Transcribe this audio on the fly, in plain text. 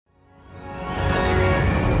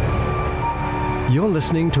You're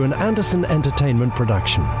listening to an Anderson Entertainment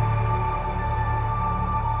production.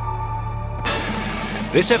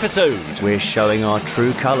 This episode, we're showing our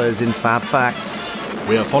true colours in FAB Facts.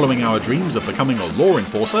 We're following our dreams of becoming a law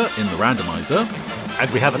enforcer in the Randomiser. and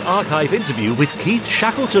we have an archive interview with Keith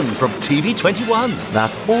Shackleton from TV21.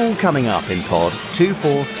 That's all coming up in Pod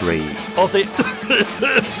 243 of the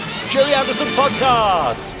Gerry Anderson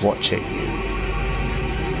podcast. Watch it, you.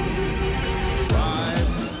 5,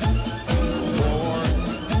 4,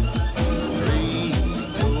 3,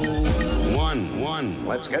 2, 1.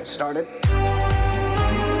 Let's get started.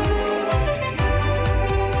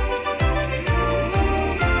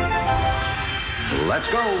 Let's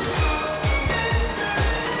go.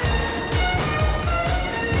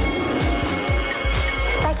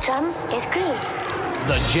 Spectrum is green.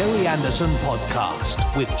 The Gerry Anderson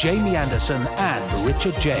podcast with Jamie Anderson and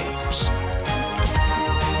Richard James.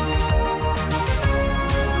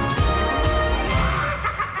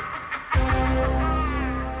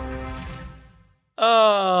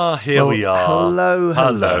 Here we are.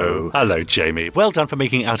 Hello, Jamie. Well done for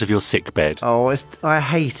making it out of your sick bed. Oh, I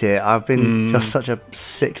hate it. I've been just such a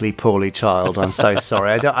sickly, poorly child. I'm so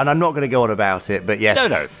sorry. And I'm not going to go on about it, but yes.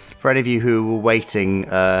 No. For any of you who were waiting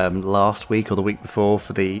last week or the week before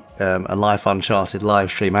for the a live Uncharted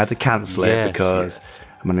live stream, I had to cancel it because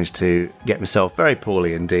I managed to get myself very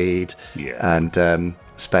poorly indeed. Yeah. And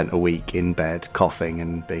spent a week in bed coughing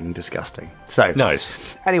and being disgusting. So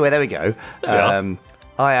nice. Anyway, there we go.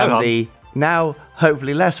 I am the now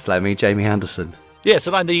hopefully less phlegmy Jamie Anderson. Yes,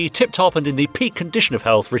 and I'm the tip-top and in the peak condition of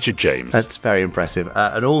health Richard James. That's very impressive.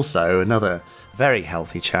 And also another very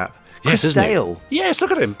healthy chap, Chris Dale. Yes,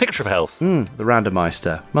 look at him. Picture of health. The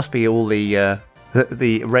Randomiser. Must be all the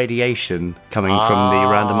radiation coming from the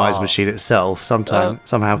randomised machine itself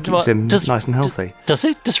somehow keeps him nice and healthy. Does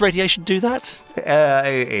it? Does radiation do that?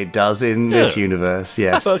 It does in this universe,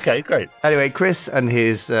 yes. Okay, great. Anyway, Chris and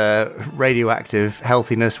his radioactive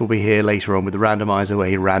healthiness will be here later on with the Randomiser, where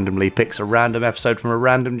he randomly picks a random episode from a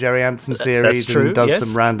random Gerry Anderson series and does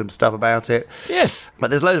some random stuff about it. Yes. But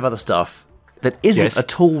there's loads of other stuff that isn't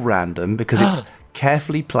at all random because it's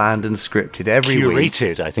carefully planned and scripted every week.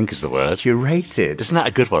 Curated, I think is the word. Curated. Isn't that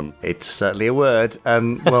a good one? It's certainly a word.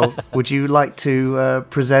 Well, would you like to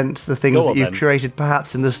present the things that you've curated,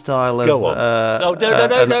 perhaps in the style of no,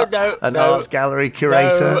 an art gallery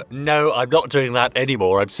curator? No, I'm not doing that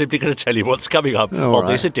anymore. I'm simply going to tell you what's coming up on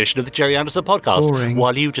this edition of the Gerry Anderson podcast. Boring.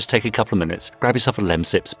 While you just take a couple of minutes, grab yourself a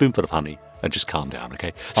lemsip, spoonful of honey, and just calm down,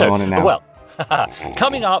 okay? So, I'm on it now. Well,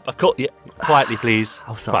 coming up, of course, quietly, please.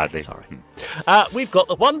 Oh, sorry. Quietly. Sorry. We've got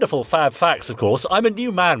the wonderful FAB Facts, of course. I'm a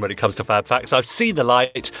new man when it comes to FAB Facts. I've seen the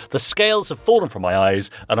light, the scales have fallen from my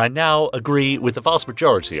eyes, and I now agree with the vast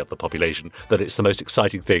majority of the population that it's the most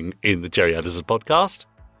exciting thing in the Gerry Anderson podcast.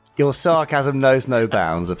 Your sarcasm knows no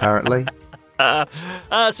bounds, apparently. So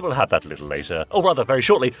we'll have that a little later, or rather very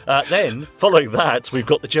shortly. Then, following that, we've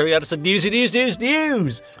got the Gerry Anderson news.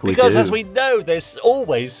 Because as we know, there's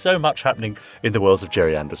always so much happening in the worlds of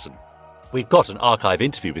Gerry Anderson. We've got an archive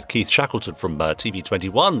interview with Keith Shackleton from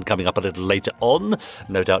TV21 coming up a little later on.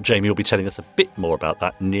 No doubt Jamie will be telling us a bit more about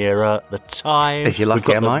that nearer the time. If you're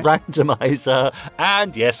lucky, We've got the Randomiser.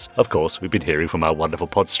 And yes, of course, we've been hearing from our wonderful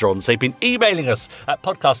podstrons. They've been emailing us at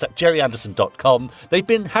podcast@gerryanderson.com. They've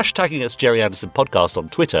been hashtagging us Gerry Anderson Podcast on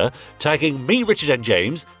Twitter, tagging me, Richard and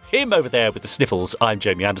James, him over there with the sniffles, I'm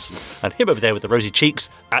Jamie Anderson, and him over there with the rosy cheeks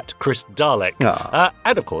at Chris Dalek.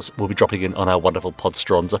 And of course, we'll be dropping in on our wonderful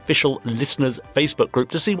Podstrons official listeners Facebook group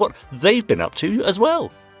to see what they've been up to as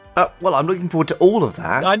well. Well, I'm looking forward to all of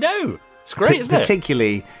that. I know. It's great, isn't it?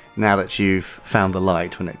 Particularly now that you've found the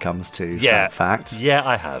light when it comes to facts. Yeah,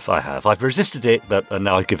 I have. I've resisted it, but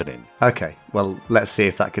now I've given in. Okay, well, let's see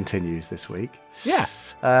if that continues this week. Yeah.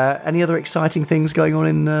 Any other exciting things going on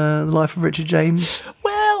in the life of Richard James?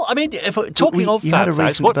 Well, I mean, if talking of you had a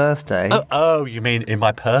facts, recent birthday. Oh, you mean in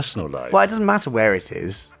my personal life? Well, it doesn't matter where it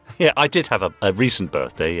is. Yeah, I did have a recent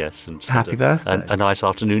birthday, yes. And Happy birthday. A nice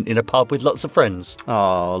afternoon in a pub with lots of friends.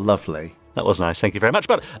 Oh, lovely. That was nice, thank you very much.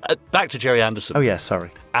 But back to Gerry Anderson. Oh, yes, sorry.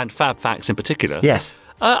 And FAB Facts in particular. Yes.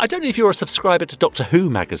 I don't know if you're a subscriber to Doctor Who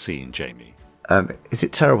magazine, Jamie. Is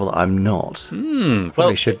it terrible that I'm not?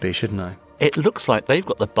 Probably should be, shouldn't I? It looks like they've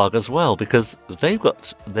got the bug as well, because they've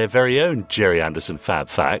got their very own Gerry Anderson FAB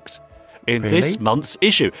Fact in this month's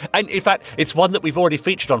issue. And in fact, it's one that we've already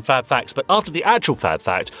featured on FAB Facts, but after the actual FAB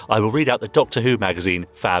Fact, I will read out the Doctor Who magazine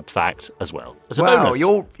FAB Fact as well. As a bonus.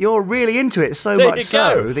 You're really into it so there much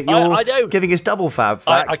so that you're giving us double FAB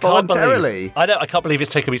Facts voluntarily. I can't believe it's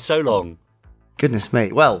taken me so long. Goodness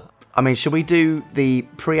me. Well, I mean, should we do the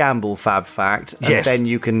preamble FAB Fact and then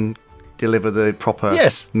you can deliver the proper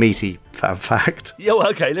meaty Fab Fact. Yeah, well,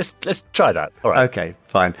 okay, let's try that. All right. Okay,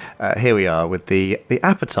 fine. Here we are with the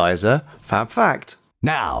appetizer Fab Fact.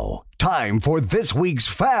 Now, time for this week's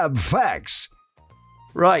Fab Facts.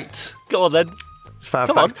 Right. Go on, then. It's Fab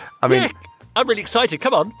Come Fact. on. I mean, I'm really excited.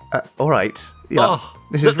 Come on. All right. Yeah. Oh,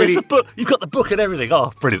 this is really... the book. You've got the book and everything.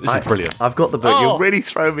 Oh, brilliant. This is brilliant. I've got the book. You're really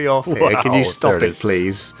throwing me off here. Wow, Can you stop there it it, is.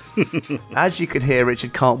 please? As you can hear,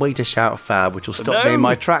 Richard can't wait to shout Fab, which will stop me in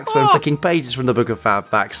my tracks when flicking pages from the book of Fab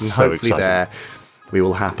Facts. And So hopefully exciting. there we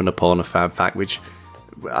will happen upon a Fab Fact, which...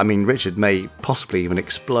 I mean, Richard may possibly even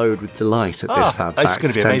explode with delight at this Fab Fact. It's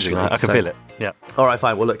going to be amazing. I can feel it. Yeah. All right,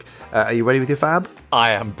 fine. Well, look, are you ready with your Fab?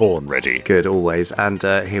 I am born ready. Good, always. And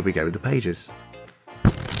here we go with the pages.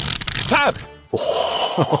 Fab!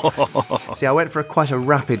 See, I went for quite a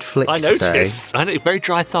rapid flick I today. noticed. I know, very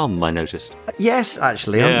dry thumb, I noticed. Yes,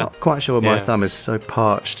 actually. I'm Yeah. not quite sure my Yeah. thumb is so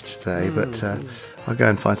parched today, but I'll go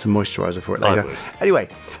and find some moisturiser for it later. would. Anyway,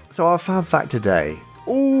 so our Fab Fact today.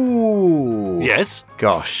 Ooh. Yes?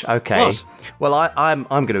 Gosh, okay. What? Well, I'm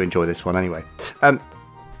going to enjoy this one anyway.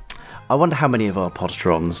 I wonder how many of our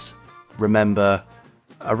Podstrons remember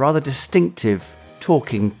a rather distinctive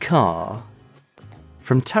talking car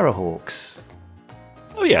from Terrahawks.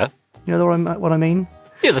 Oh, yeah. You know what I mean?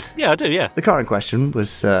 Yeah, I do, yeah. The car in question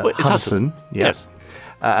was Wait, it's Hudson. Yeah. Yes.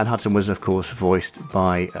 And Hudson was, of course, voiced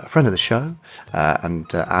by a friend of the show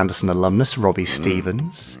and Anderson alumnus Robbie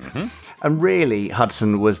Stevens. Mm-hmm. And really,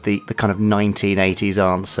 Hudson was the kind of 1980s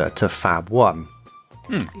answer to Fab 1.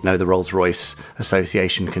 You know, the Rolls-Royce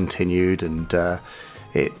association continued, and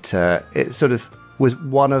it sort of was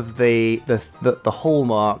one of the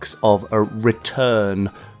hallmarks of a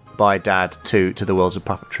return by Dad to the worlds of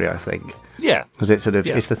puppetry, I think. Yeah. Because it's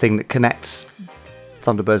it's the thing that connects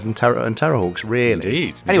Thunderbirds and Terrahawks, really.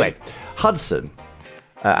 Indeed. Anyway, Hudson,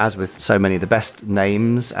 as with so many of the best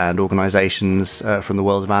names and organisations from the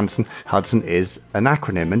world of Anderson, Hudson is an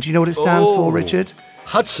acronym. And do you know what it stands for, Richard?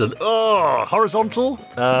 Hudson. Oh, horizontal?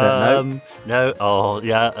 No. No. Oh,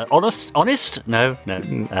 yeah. Honest? No.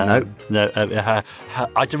 No.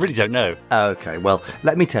 I really don't know. Okay, well,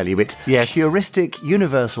 let me tell you, it's Yes. heuristic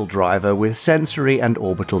universal driver with sensory and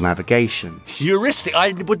orbital navigation. Heuristic.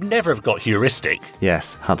 I would never have got heuristic.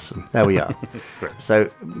 Yes, Hudson. There we are. So,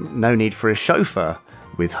 no need for a chauffeur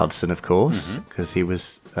with Hudson, of course, because he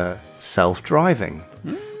was self-driving.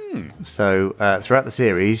 So, throughout the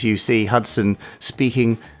series, you see Hudson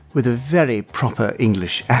speaking with a very proper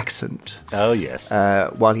English accent. Oh, yes.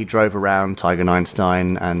 While he drove around Tiger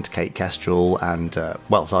Einstein and Kate Kestrel and,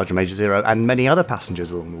 Sergeant Major Zero and many other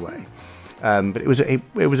passengers along the way. But it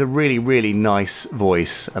was a really, really nice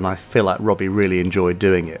voice, and I feel like Robbie really enjoyed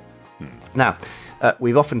doing it. Now,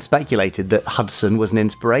 we've often speculated that Hudson was an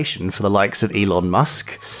inspiration for the likes of Elon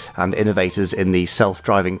Musk and innovators in the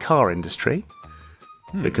self-driving car industry,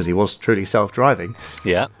 because he was truly self-driving.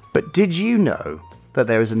 Yeah. But did you know that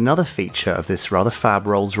there is another feature of this rather fab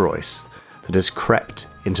Rolls-Royce that has crept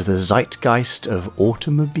into the zeitgeist of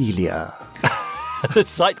automobilia? The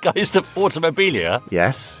zeitgeist of automobilia?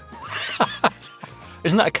 Yes.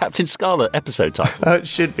 Isn't that a Captain Scarlet episode title? It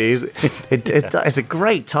should be. It's a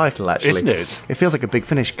great title, actually. Isn't it? It feels like a Big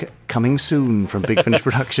Finish coming soon from Big Finish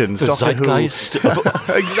Productions. The Doctor zeitgeist.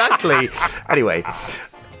 Who. Exactly. Anyway,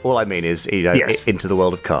 all I mean is, Yes. into the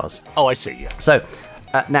world of cars. Oh, I see, yeah. So,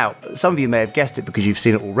 now, some of you may have guessed it because you've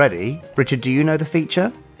seen it already. Richard, do you know the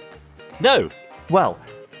feature? No. Well,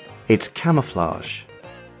 it's camouflage.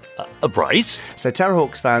 Right. So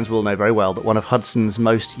Terrahawks fans will know very well that one of Hudson's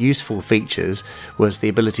most useful features was the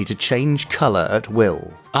ability to change colour at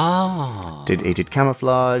will. Ah. He did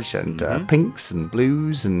camouflage and pinks and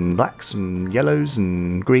blues and blacks and yellows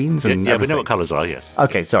and greens and Yeah, we everything. know what colours are, yes.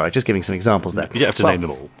 Okay, sorry, just giving some examples there. You don't have to name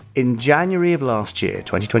them all. In January of last year,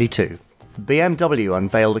 2022, BMW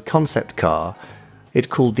unveiled a concept car it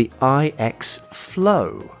called the iX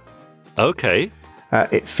Flow. Okay.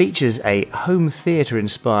 It features a home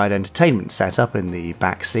theatre-inspired entertainment setup in the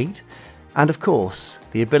back seat, and of course,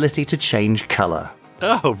 the ability to change colour.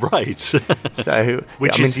 Oh, right. So,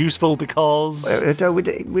 Which is useful because...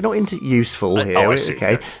 we're not into useful here. I see.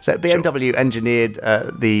 Okay, so BMW engineered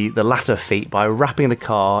the latter feat by wrapping the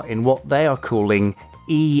car in what they are calling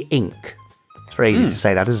e-ink. It's very easy to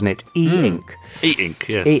say that, isn't it? E-ink. E-ink,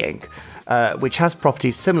 yes. E-ink, which has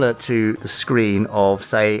properties similar to the screen of,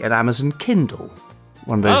 say, an Amazon Kindle.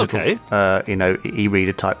 One of those little,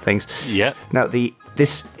 e-reader type things. Yeah. Now,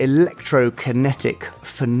 this electrokinetic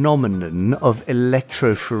phenomenon of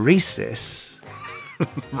electrophoresis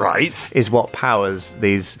Right. is what powers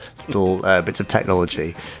these little bits of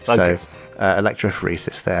technology. So,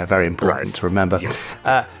 electrophoresis there. Very important to remember.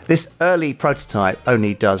 This early prototype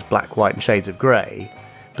only does black, white, and shades of grey,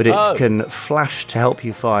 but it can flash to help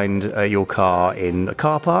you find your car in a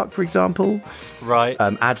car park, for example. Right.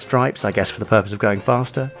 Add stripes, I guess, for the purpose of going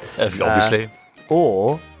faster. Obviously.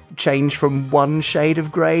 Or change from one shade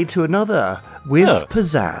of grey to another with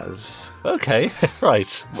pizzazz. Okay,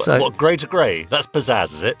 right. So- what grey to grey? That's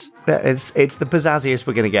pizzazz, is it? It's the pizzazziest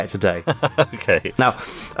we're going to get today. Okay. Now,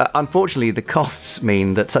 unfortunately, the costs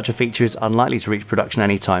mean that such a feature is unlikely to reach production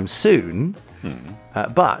anytime soon,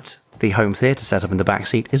 but the home theatre setup in the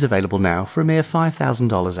backseat is available now for a mere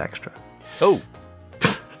 $5,000 extra. Oh.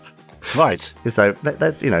 Right. So,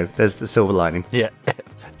 there's the silver lining. Yeah.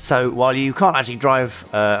 So, while you can't actually drive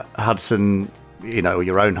Hudson,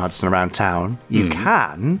 your own Hudson around town, you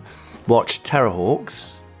can watch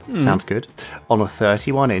Terrahawks, sounds good, on a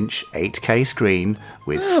 31-inch 8K screen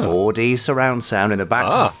with 4D surround sound in the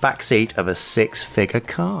back seat of a 6-figure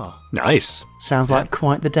car. Nice. Sounds like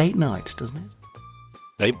quite the date night, doesn't it?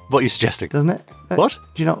 Hey, what are you suggesting? Doesn't it? What?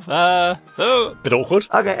 Do you not? Bit awkward.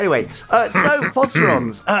 Okay, anyway. So,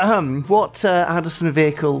 Podsterons, what Anderson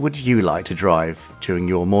vehicle would you like to drive during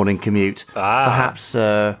your morning commute? Perhaps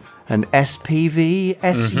an SPV,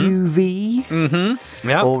 SUV? Mm-hmm.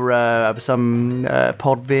 Yeah. Or some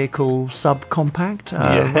pod vehicle subcompact?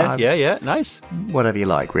 Yeah. Nice. Whatever you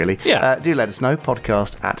like, really. Yeah. Do let us know.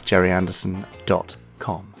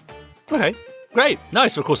 podcast@gerryanderson.com. Okay. Great.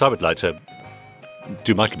 Nice. Of course, I would like to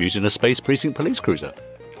do my commute in a Space Precinct police cruiser.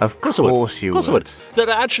 Of course you would. That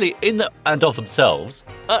are actually, in and of themselves,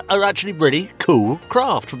 are actually really cool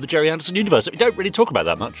craft from the Gerry Anderson universe that we don't really talk about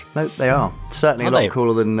that much. No, they are. Certainly Aren't a lot they?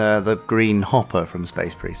 cooler than the green hopper from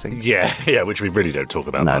Space Precinct. Yeah, which we really don't talk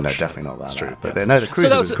about much. No, definitely not about True, that. But yeah. no, the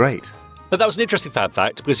cruiser was great. But that was an interesting fab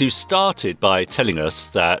fact, because you started by telling us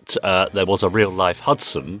that there was a real-life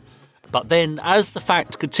Hudson, but then as the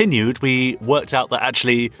fact continued, we worked out that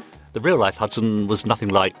actually the real-life Hudson was nothing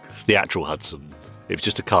like the actual Hudson. It was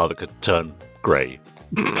just a car that could turn grey.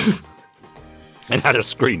 And had a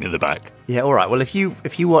screen in the back. Yeah, all right. Well, if you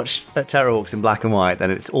watch Terrahawks in black and white, then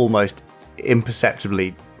it's almost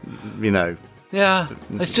imperceptibly, Yeah,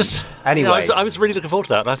 it's just... Anyway. I was really looking forward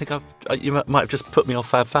to that, and I think you might have just put me off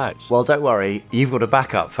Fab Facts. Well, don't worry. You've got a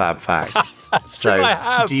backup Fab Fact. So, I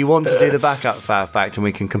have. Do you want to do the backup Fab Fact and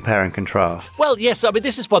we can compare and contrast? Well, yes. I mean,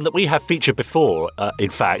 this is one that we have featured before, in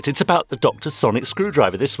fact. It's about the Dr. Sonic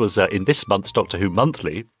Screwdriver. This was in this month's Doctor Who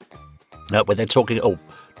Monthly, where they're talking... Oh,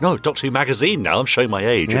 no, Doctor Who Magazine now. I'm showing my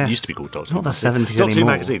age. Yes. It used to be called Doctor Who. Not the 70s Doctor Who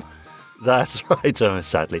anymore. Magazine. That's right,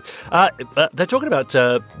 sadly. They're talking about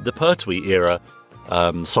the Pertwee era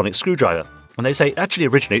Sonic Screwdriver. And they say it actually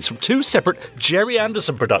originates from two separate Gerry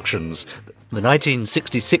Anderson productions. The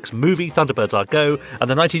 1966 movie Thunderbirds Are Go and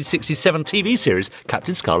the 1967 TV series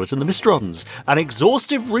Captain Scarlet and the Mysterons. As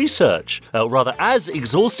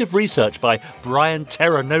exhaustive research by Brian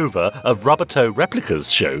Terranova of Rubber Toe Replicas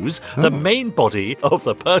shows, the main body of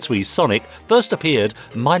the Pertwee Sonic first appeared,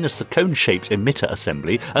 minus the cone-shaped emitter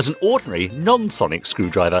assembly, as an ordinary non-sonic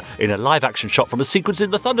screwdriver in a live-action shot from a sequence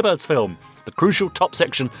in the Thunderbirds film. The crucial top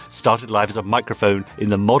section started live as a microphone in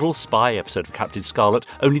the Model Spy episode of Captain Scarlet,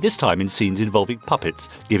 only this time in scenes involving puppets,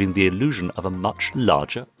 giving the illusion of a much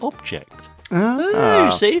larger object. Oh,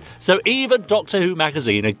 you see? So even Doctor Who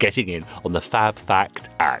magazine are getting in on the Fab Fact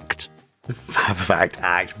Act. The Fab Fact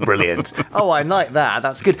Act, brilliant. Oh, I like that.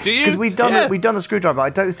 That's good. Do you? Because we've done the screwdriver. But I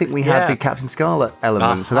don't think we had the Captain Scarlet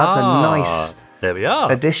element, so that's a nice... There we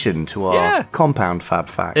are. Addition to our compound Fab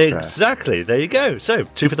Fact. Exactly. There you go. So,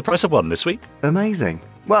 2 for the price of 1 this week. Amazing.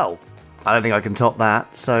 Well, I don't think I can top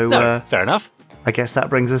that. So, fair enough. I guess that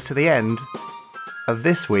brings us to the end of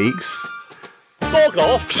this week's Bog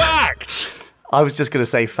Off Fact. I was just going to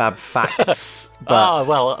say Fab Facts, but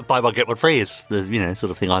well, buy one get one free is the sort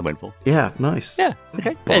of thing I went for. Yeah, nice. Yeah.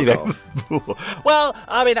 Okay. Anyway, well,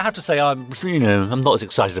 I mean, I have to say I'm not as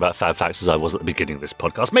excited about Fab Facts as I was at the beginning of this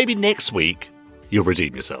podcast. Maybe next week you'll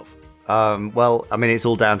redeem yourself. Well, I mean, it's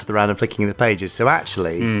all down to the random flicking of the pages. So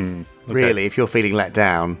actually, really, if you're feeling let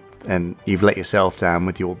down, then you've let yourself down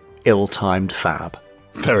with your ill-timed fab.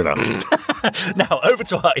 Fair enough. Now, over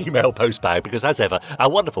to our email postbag, because as ever, our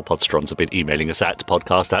wonderful podstrons have been emailing us at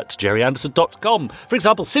podcast@gerryanderson.com. For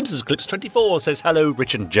example, Simpsons Clips 24 says, "Hello,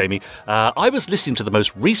 Richard and Jamie. I was listening to the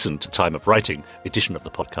most recent Time of Writing edition of the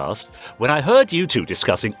podcast when I heard you two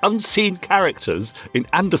discussing unseen characters in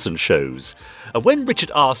Anderson shows. And when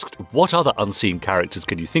Richard asked, what other unseen characters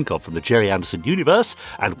can you think of from the Gerry Anderson universe,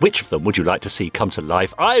 and which of them would you like to see come to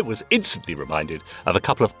life, I was instantly reminded of a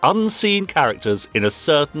couple of unseen characters in a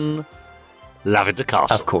certain Lavender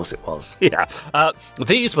Castle. Of course it was. Yeah.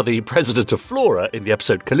 These were the president of Flora in the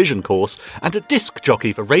episode Collision Course and a disc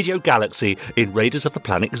jockey for Radio Galaxy in Raiders of the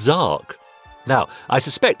Planet Zark. Now, I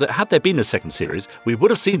suspect that had there been a second series, we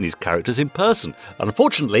would have seen these characters in person.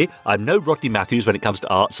 Unfortunately, I'm no Rodney Matthews when it comes to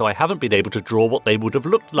art, so I haven't been able to draw what they would have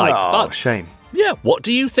looked like. Oh, but shame. yeah, what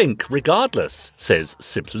do you think, regardless, says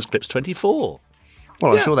Simpsons Clips 24.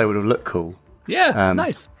 Well, I'm sure they would have looked cool. Yeah,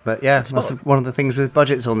 nice. But yeah, that's one of the things with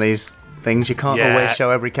budgets on these things. You can't always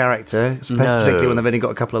show every character, particularly when they've only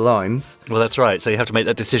got a couple of lines. Well, that's right. So you have to make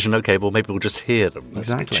that decision. OK, well, maybe we'll just hear them.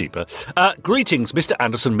 That's exactly. a bit cheaper. Greetings, Mr.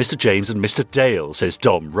 Anderson, Mr. James and Mr. Dale, says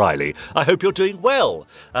Dom Riley. I hope you're doing well.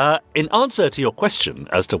 In answer to your question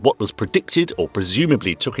as to what was predicted or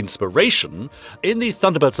presumably took inspiration, in the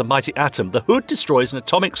Thunderbirds of Mighty Atom, the Hood destroys an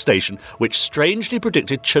atomic station which strangely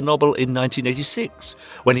predicted Chernobyl in 1986,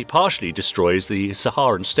 when he partially destroys the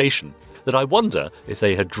Saharan station. That I wonder if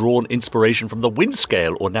they had drawn inspiration from the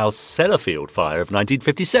Windscale or now Sellafield fire of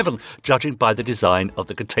 1957, judging by the design of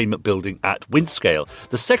the containment building at Windscale.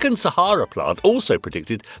 The second Sahara plant also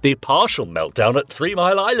predicted the partial meltdown at 3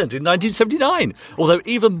 Mile Island in 1979, although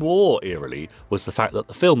even more eerily was the fact that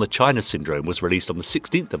the film The China Syndrome was released on the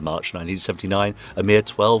 16th of March 1979, a mere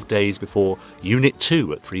 12 days before Unit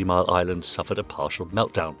 2 at 3 Mile Island suffered a partial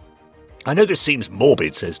meltdown. I know this seems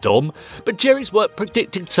morbid, says Dom, but Gerry's work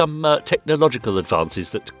predicted some technological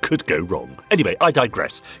advances that could go wrong. Anyway, I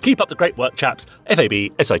digress. Keep up the great work, chaps. FAB,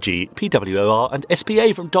 SIG, PWOR and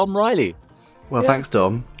SPA from Dom Riley. Well, thanks,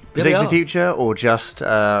 Dom. Predict the future or just,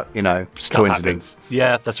 stuff coincidence? Happening.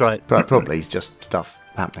 Yeah, that's right. Probably it's just stuff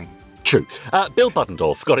happening. True. Bill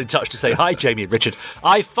Buttendorf got in touch to say, hi, Jamie and Richard.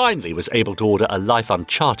 I finally was able to order A Life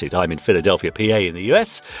Uncharted. I'm in Philadelphia, PA in the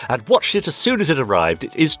US, and watched it as soon as it arrived.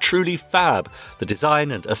 It is truly fab. The design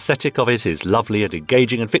and aesthetic of it is lovely and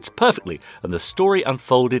engaging and fits perfectly, and the story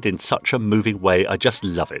unfolded in such a moving way. I just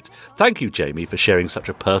love it. Thank you, Jamie, for sharing such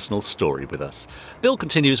a personal story with us. Bill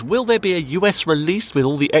continues, will there be a US release with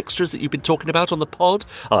all the extras that you've been talking about on the pod?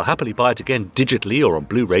 I'll happily buy it again digitally or on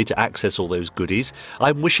Blu-ray to access all those goodies.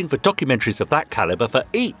 I'm wishing for documentaries of that calibre for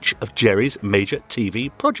each of Gerry's major TV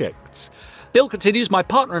projects. Bill continues, my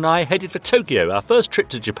partner and I headed for Tokyo, our first trip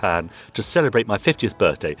to Japan, to celebrate my 50th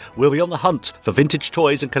birthday. We'll be on the hunt for vintage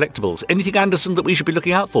toys and collectibles. Anything, Anderson, that we should be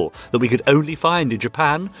looking out for, that we could only find in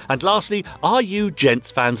Japan? And lastly, are you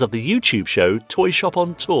gents fans of the YouTube show Toy Shop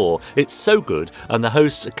on Tour? It's so good, and the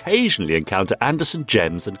hosts occasionally encounter Anderson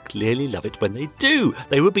gems and clearly love it when they do.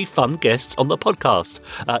 They would be fun guests on the podcast.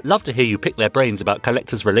 Love to hear you pick their brains about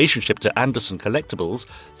collectors' relationship to Anderson collectibles.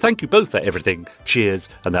 Thank you both for everything. Cheers.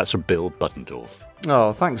 And that's from Bill Button.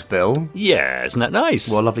 Oh, thanks, Bill. Yeah, isn't that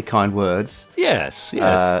nice? Well, lovely, kind words. Yes.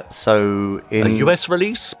 So, in a US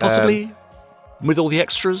release, possibly, with all the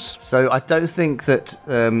extras? So, I don't think that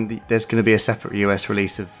there's going to be a separate US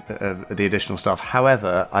release of the additional stuff.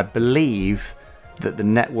 However, I believe that the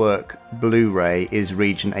network Blu-ray is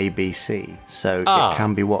region ABC, so it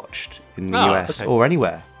can be watched in the US or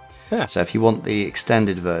anywhere. Yeah. So, if you want the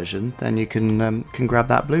extended version, then you can grab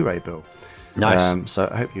that Blu-ray, Bill. Nice. So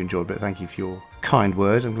I hope you enjoyed it. Thank you for your kind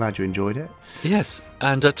words. I'm glad you enjoyed it. Yes.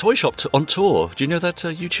 And Toy Shop on Tour. Do you know that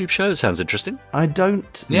YouTube show? It sounds interesting. I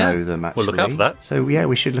don't know them, actually. We'll look out for that. So, yeah,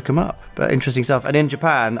 we should look them up. But interesting stuff. And in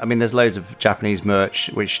Japan, I mean, there's loads of Japanese merch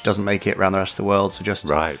which doesn't make it around the rest of the world. So just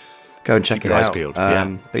go and check it out.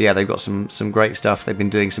 But yeah, they've got some great stuff. They've been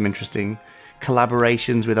doing some interesting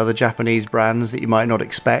collaborations with other Japanese brands that you might not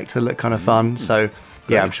expect. They look kind of fun. So,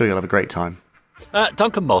 yeah, I'm sure you'll have a great time.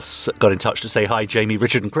 Duncan Moss got in touch to say, hi, Jamie,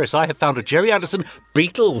 Richard and Chris. I have found a Gerry Anderson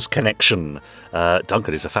Beatles connection.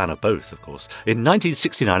 Duncan is a fan of both, of course. In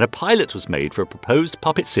 1969, a pilot was made for a proposed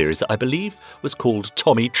puppet series that I believe was called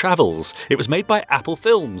Tommy Travels. It was made by Apple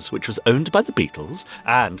Films, which was owned by the Beatles,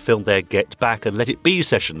 and filmed their Get Back and Let It Be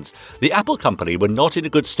sessions. The Apple company were not in a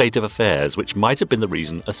good state of affairs, which might have been the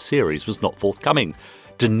reason a series was not forthcoming.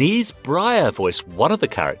 Denise Breyer voiced one of the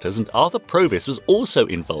characters, and Arthur Provis was also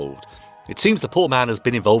involved. It seems the poor man has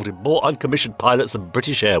been involved in more uncommissioned pilots than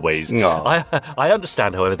British Airways. I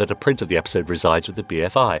understand, however, that a print of the episode resides with the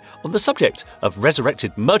BFI. On the subject of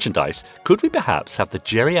resurrected merchandise, could we perhaps have the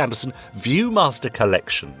Gerry Anderson Viewmaster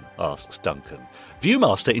collection? Asks Duncan.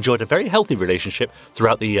 Viewmaster enjoyed a very healthy relationship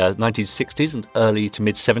throughout the 1960s and early to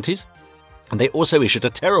mid-70s. And they also issued a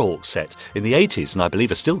Terrahawks set in the 80s, and I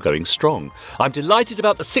believe are still going strong. I'm delighted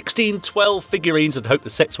about the 1612 figurines and hope the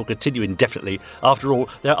sets will continue indefinitely. After all,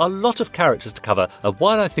 there are a lot of characters to cover, and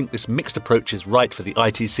while I think this mixed approach is right for the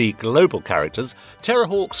ITC global characters,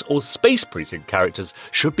 Terrahawks or Space Precinct characters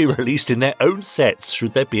should be released in their own sets,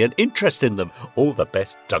 should there be an interest in them. All the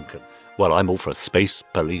best, Duncan. Well, I'm all for space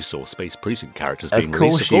police or space precinct characters being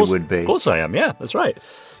released. Of course you would be. Of course I am, yeah, that's right.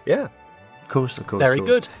 Yeah. Of course. Very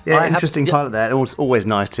good. Yeah, interesting pilot there. It's always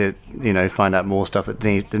nice to, find out more stuff that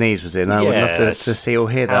Denise was in. I would love to see or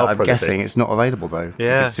hear that. I'm guessing it's not available, though.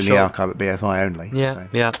 Yeah, it's in the archive at BFI only. Yeah,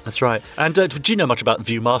 yeah, that's right. And do you know much about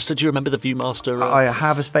Viewmaster? Do you remember the Viewmaster? I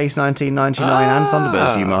have a Space 1999 and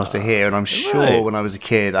Thunderbirds Viewmaster here, and I'm sure when I was a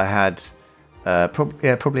kid I had,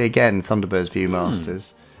 probably again, Thunderbirds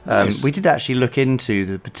Viewmasters. Nice. We did actually look into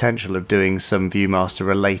the potential of doing some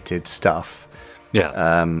Viewmaster-related stuff.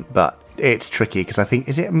 Yeah. But it's tricky because I think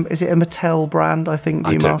is it a Mattel brand? I think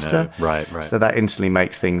Viewmaster. I don't know. Right. So that instantly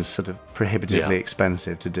makes things sort of prohibitively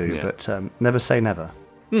expensive to do. Yeah. But never say never.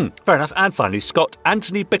 Fair enough. And finally, Scott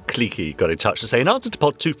Anthony Beklicki got in touch to say, in answer to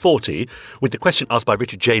Pod 240, with the question asked by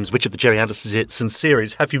Richard James, which of the Gerry Anderson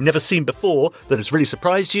series have you never seen before that has really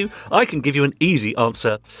surprised you? I can give you an easy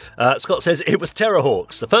answer. Scott says it was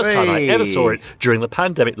Terrahawks, the first time I ever saw it during the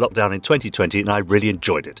pandemic lockdown in 2020, and I really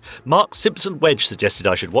enjoyed it. Mark Simpson Wedge suggested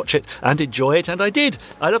I should watch it and enjoy it, and I did.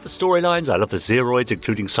 I love the storylines, I love the Zeroids,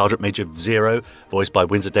 including Sergeant Major Zero, voiced by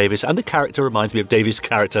Windsor Davis, and the character reminds me of Davies'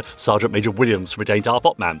 character, Sergeant Major Williams, Redained Half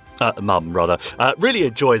Op Mum, rather. Really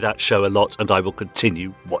enjoy that show a lot, and I will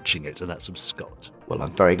continue watching it. And that's from Scott. Well,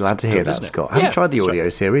 I'm very glad to hear that, Scott. I haven't tried the audio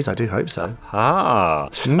series. I do hope so.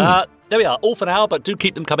 There we are. All for now, but do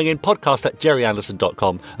keep them coming in.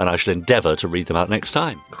 podcast@gerryanderson.com, and I shall endeavour to read them out next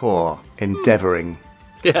time. Cool. Endeavouring.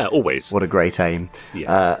 Yeah, always. What a great aim.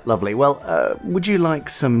 Yeah. Lovely. Well, would you like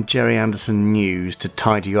some Gerry Anderson news to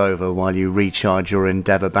tide you over while you recharge your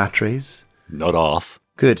Endeavour batteries? Not off.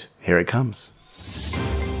 Good. Here it comes.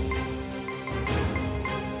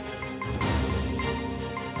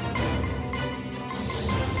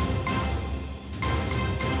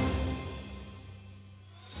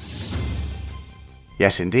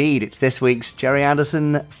 Yes, indeed. It's this week's Gerry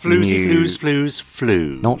Anderson Floozy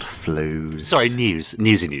flu. Not flues. Sorry, news.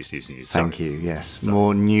 Newsy news. Thank you, yes. Sorry.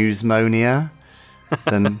 More newsmonia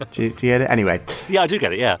than... do you get it? Anyway. Yeah, I do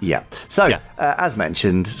get it, yeah. Yeah. So, as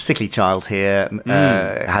mentioned, Sickly Child here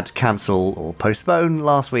had to cancel or postpone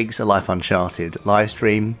last week's A Life Uncharted live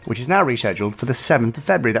stream, which is now rescheduled for the 7th of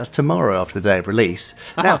February. That's tomorrow after the day of release.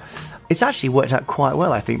 Now, it's actually worked out quite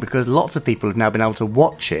well, I think, because lots of people have now been able to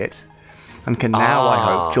watch it and can now, I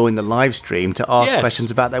hope, join the live stream to ask questions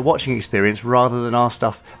about their watching experience rather than ask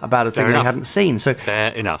stuff about a thing they hadn't seen. So,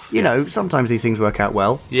 fair enough. You know, sometimes these things work out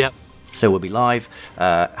well. Yep. So we'll be live,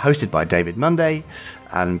 hosted by David Monday,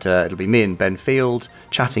 and it'll be me and Ben Field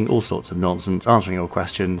chatting all sorts of nonsense, answering your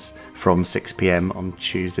questions from 6 p.m. on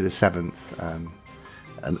Tuesday the 7th.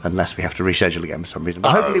 Unless we have to reschedule again for some reason.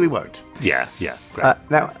 But hopefully we won't. Yeah. Great.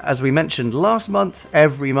 Now, as we mentioned last month,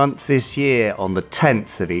 every month this year, on the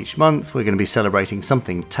 10th of each month, we're going to be celebrating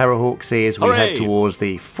something Terrahawksy as we head towards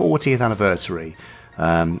the 40th anniversary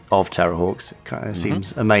of Terrahawks. It kind of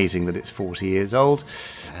seems amazing that it's 40 years old.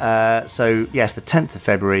 So, yes, the 10th of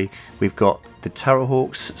February, we've got the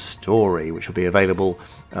Terrahawks story, which will be available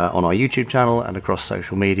on our YouTube channel and across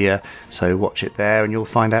social media. So watch it there and you'll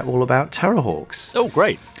find out all about Terrahawks. Oh,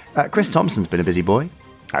 great. Chris Thompson's been a busy boy.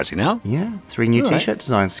 Has he now? Yeah. 3 new t-shirt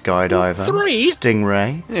designs, Skydiver. 3?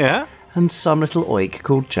 Stingray. Yeah. And some little oik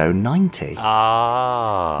called Joe 90.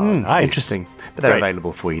 Nice. Interesting. But they're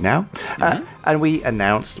available for you now. And we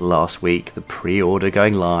announced last week the pre-order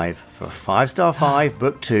going live for 5-Star 5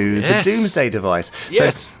 Book 2, the Doomsday device.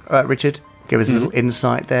 Yes. So, Richard, give us a little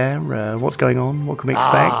insight there. What's going on? What can we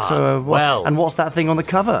expect? And what's that thing on the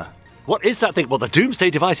cover? What is that thing? Well, the Doomsday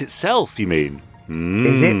device itself, you mean?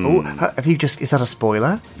 Is it? Oh, is that a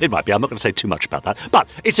spoiler? It might be. I'm not going to say too much about that. But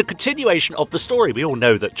it's a continuation of the story. We all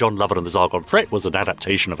know that John Lovett and the Zargon Threat was an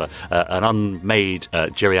adaptation of an unmade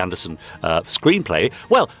Gerry Anderson screenplay.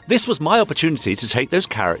 Well, this was my opportunity to take those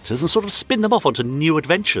characters and sort of spin them off onto new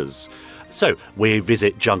adventures. So we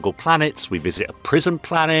visit jungle planets, we visit a prison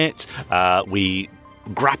planet, we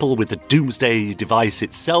grapple with the Doomsday device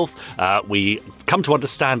itself. We come to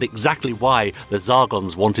understand exactly why the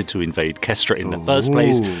Zargons wanted to invade Kestra in the first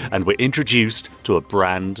place, and we're introduced to a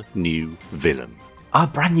brand new villain. A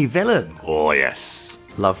brand new villain? Oh, yes.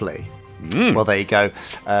 Lovely. Well, there you go.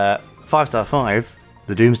 5-Star 5,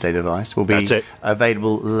 the Doomsday device, will be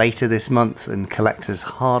available later this month in collector's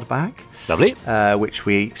hardback. Lovely. Which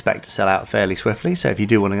we expect to sell out fairly swiftly. So if you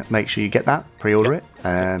do want to make sure you get that, pre-order it,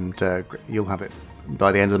 and you'll have it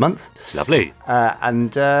by the end of the month. Lovely.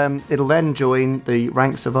 And it'll then join the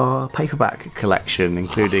ranks of our paperback collection,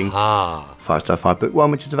 including 5-Star 5 Book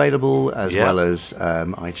 1, which is available, as well as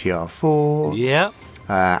IGR 4. Yeah.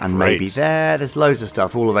 And maybe there's loads of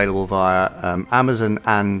stuff all available via Amazon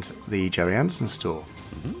and the Gerry Anderson store.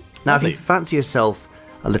 Now, if you fancy yourself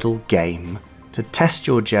a little game to test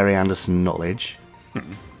your Gerry Anderson knowledge,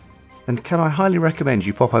 then can I highly recommend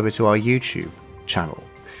you pop over to our YouTube channel,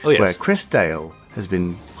 where Chris Dale has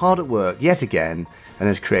been hard at work yet again and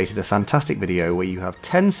has created a fantastic video where you have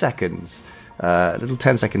 10 seconds, little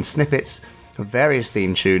 10-second snippets of various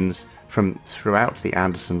theme tunes from throughout the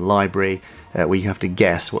Anderson library, where you have to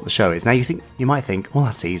guess what the show is. Now you might think, well,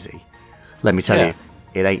 that's easy. Let me tell you,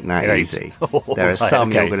 it ain't that easy. There are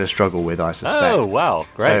some you're going to struggle with, I suspect. Oh, wow,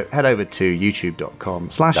 great. So head over to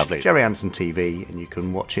youtube.com/Gerry Anderson TV and you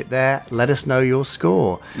can watch it there. Let us know your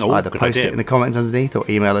score. Either post it in the comments underneath or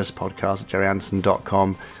email us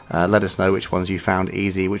podcast@gerryanderson.com. Let us know which ones you found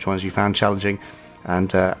easy, which ones you found challenging,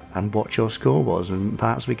 and what your score was. And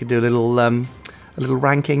perhaps we could do a little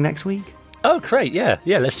ranking next week. Oh, great, yeah,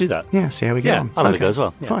 let's do that. Yeah, see how we get on. I'll let it go as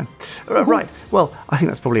well. Yeah. Fine. Right, well, I think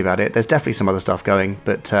that's probably about it. There's definitely some other stuff going,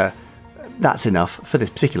 but that's enough for this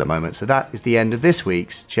particular moment. So that is the end of this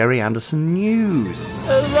week's Gerry Anderson News.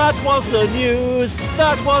 That was the news.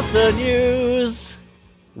 That was the news.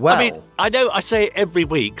 Well, I mean, I know I say it every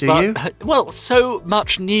week, do but, you? Well, so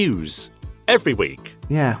much news every week.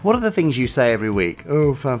 Yeah, what are the things you say every week?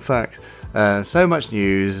 Oh, FAB Facts. So much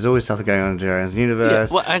news. There's always stuff going on in Gerry Anderson universe.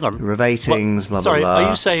 Yeah, well, hang on. Revatings, blah, sorry, blah, blah. Are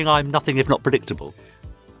you saying I'm nothing if not predictable?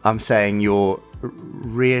 I'm saying you're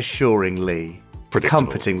reassuringly, Predictable.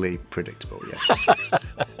 comfortingly predictable, yes.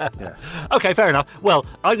 Yes. Okay, fair enough. Well,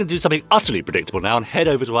 I'm going to do something utterly predictable now and head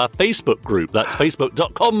over to our Facebook group. That's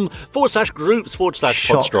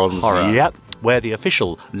facebook.com/groups/podstrons. horror. Yep. Where the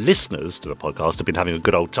official listeners to the podcast have been having a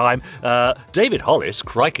good old time. David Hollis,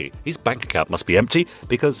 crikey, his bank account must be empty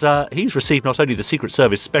because he's received not only the Secret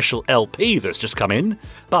Service special LP that's just come in,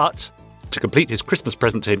 but to complete his Christmas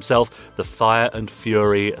present to himself, the Fire and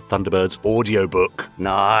Fury Thunderbirds audiobook.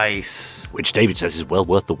 Nice. Which David says is well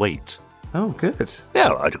worth the wait. Oh, good.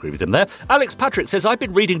 Yeah, I'd agree with him there. Alex Patrick says, I've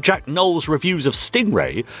been reading Jack Knoll's reviews of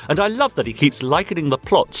Stingray, and I love that he keeps likening the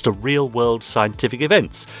plots to real-world scientific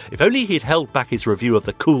events. If only he'd held back his review of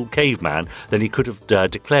The Cool Caveman, then he could have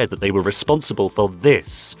declared that they were responsible for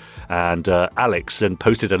this. And Alex then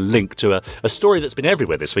posted a link to a story that's been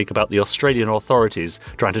everywhere this week about the Australian authorities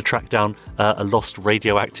trying to track down a lost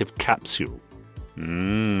radioactive capsule.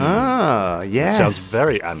 Ah, yes. Sounds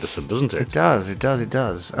very Anderson, doesn't it? It does. Yeah,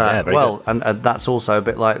 very well, and that's also a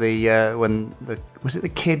bit like was it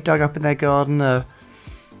the kid dug up in their garden a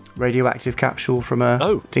radioactive capsule from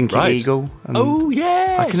a dinky eagle? And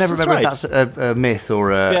yes. I can never remember if that's a myth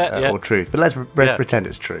or or truth, but let's pretend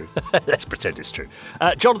it's true. Let's pretend it's true.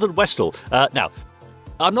 Jonathan Westall. Now,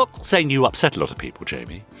 I'm not saying you upset a lot of people,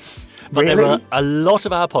 Jamie. But really? there are a lot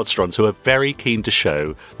of our podstrons who are very keen to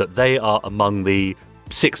show that they are among the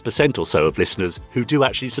 6% or so of listeners who do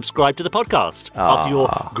actually subscribe to the podcast after your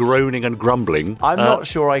groaning and grumbling. I'm not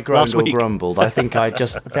sure I groaned or week. grumbled. I think I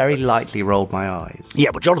just very lightly rolled my eyes.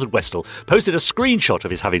 Yeah, but Jonathan Westall posted a screenshot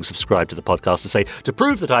of his having subscribed to the podcast to say, to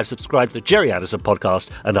prove that I've subscribed to the Gerry Anderson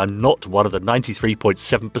podcast and I'm not one of the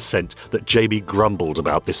 93.7% that Jamie grumbled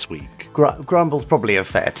about this week. Grumble's probably a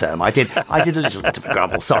fair term. I did a little bit of a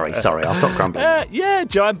grumble. Sorry, I'll stop grumbling. Yeah,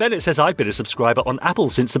 Joanne Bennett says, I've been a subscriber on Apple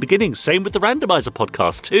since the beginning. Same with the Randomiser podcast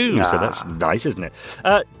too, so that's nice, isn't it?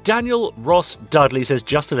 Daniel Ross Dudley says,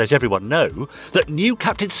 just to let everyone know that new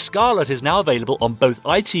Captain Scarlet is now available on both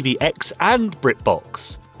ITVX and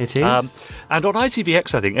BritBox. It is? And on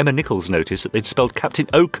ITVX, I think, Emma Nichols noticed that they'd spelled Captain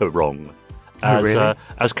Oka wrong.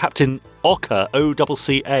 As Captain Oka,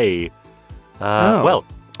 O-C-C-A. Well,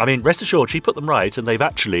 I mean, rest assured, she put them right, and they've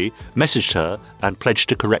actually messaged her and pledged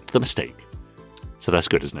to correct the mistake. So that's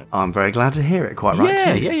good, isn't it? I'm very glad to hear it. Quite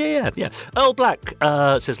right, too. Yeah. Earl Black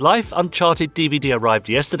says, Life Uncharted DVD arrived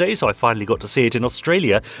yesterday, so I finally got to see it in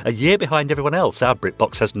Australia, a year behind everyone else. Our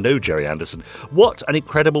BritBox has no Gerry Anderson. What an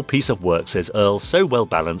incredible piece of work, says Earl. So well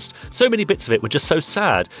balanced. So many bits of it were just so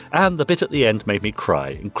sad, and the bit at the end made me cry.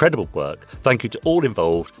 Incredible work. Thank you to all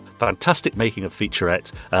involved. Fantastic making of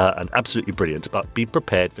featurette, and absolutely brilliant, but be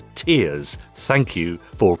prepared for tears. Thank you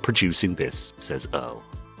for producing this, says Earl.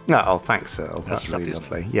 Oh, thanks, Earl. That's really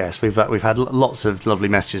lovely. Yes, we've had lots of lovely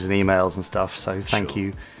messages and emails and stuff. So thank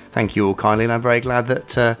you all kindly, and I'm very glad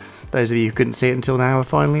that those of you who couldn't see it until now are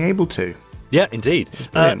finally able to. Yeah, indeed.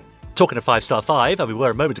 Talking of 5-star 5, and we were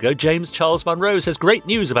a moment ago, James Charles Munro says, great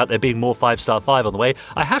news about there being more 5-star 5 on the way.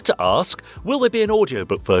 I have to ask, will there be an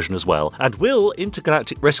audiobook version as well? And will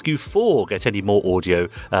Intergalactic Rescue 4 get any more audio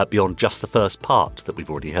beyond just the first part that we've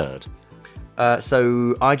already heard?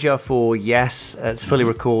 So IGR4, yes, it's fully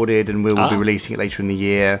recorded and we will be releasing it later in the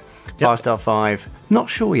year. 5-star 5, not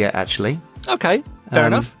sure yet, actually. Okay, fair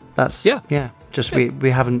enough. That's just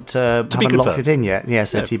we haven't locked it in yet. Yeah,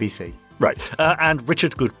 so TBC. Right, and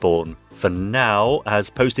Richard Goodborn for now has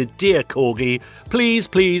posted, "Dear Corgi, please,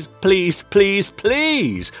 please, please, please,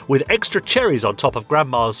 please, with extra cherries on top of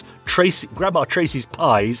Grandma Tracy's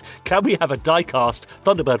pies, can we have a die-cast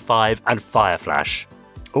Thunderbird 5 and Fireflash?"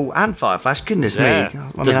 Oh, and Fireflash, goodness me.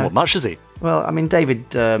 Doesn't want much, does he? Well, I mean, David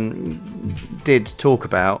did talk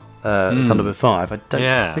about Thunderbird 5. I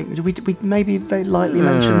don't think we maybe very lightly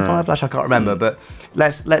mentioned Fireflash. I can't remember, but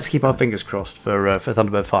let's keep our fingers crossed for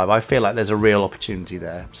Thunderbird 5. I feel like there's a real opportunity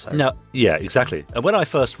there. So. No, yeah, exactly. And when I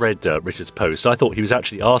first read Richard's post, I thought he was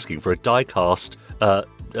actually asking for a die-cast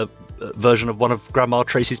version of one of Grandma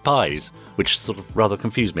Tracy's pies, which sort of rather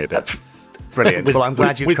confused me a bit. Brilliant. Well, I'm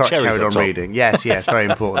glad you've carried on top. reading. Yes, very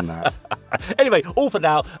important that. Anyway, all for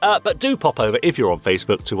now. But do pop over, if you're on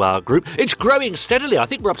Facebook, to our group. It's growing steadily. I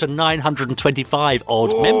think we're up to 925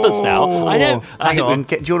 odd members now. I know. Hang on.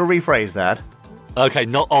 Do you want to rephrase that? Okay,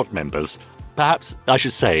 not odd members. Perhaps I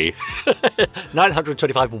should say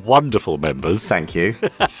 925 wonderful members. Thank you.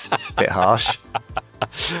 Bit harsh.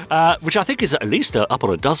 Which I think is at least up on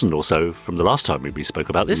a dozen or so from the last time we spoke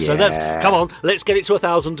about this. Yeah. So come on, let's get it to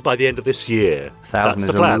 1,000 by the end of this year. 1,000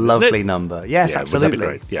 is a lovely number. Yes,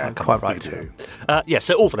 absolutely. Yeah, I'm quite right too.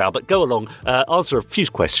 So all for now, but go along, answer a few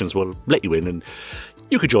questions, we'll let you in, and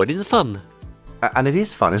you could join in the fun. And it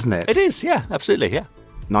is fun, isn't it? It is, yeah, absolutely, yeah.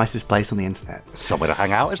 Nicest place on the internet. Somewhere to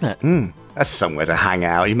hang out, isn't it? That's somewhere to hang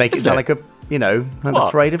out. You make it sound like a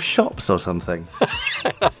parade of shops or something.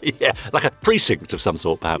 Yeah, like a precinct of some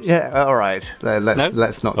sort, perhaps. Yeah, all right.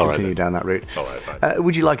 Let's not continue down that route. All right.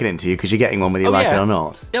 Would you like an interview? Because you're getting one whether you like it or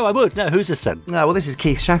not. Yeah, I would. No, who's this then? Well, this is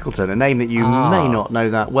Keith Shackleton, a name that you may not know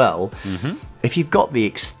that well. Mm-hmm. If you've got the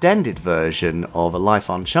extended version of A Life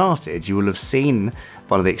Uncharted, you will have seen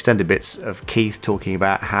one of the extended bits of Keith talking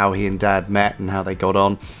about how he and Dad met and how they got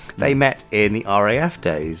on. They met in the RAF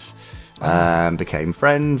days. Became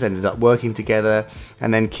friends, ended up working together,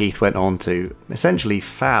 and then Keith went on to essentially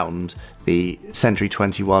found the Century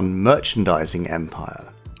 21 merchandising empire.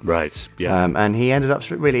 Right, yeah. And he ended up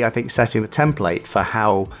really, I think, setting the template for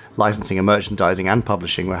how licensing and merchandising and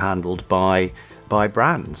publishing were handled by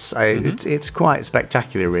brands. It's quite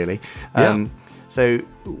spectacular, really. Yeah. So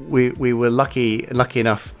we were lucky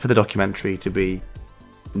enough for the documentary to be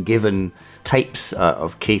given tapes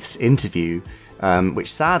of Keith's interview,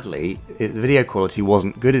 which sadly, the video quality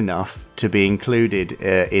wasn't good enough to be included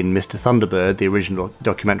in Mr. Thunderbird, the original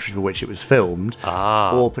documentary for which it was filmed,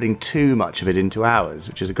 or putting too much of it into ours,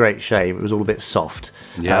 which is a great shame. It was all a bit soft.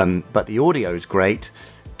 Yeah. But the audio is great.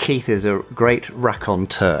 Keith is a great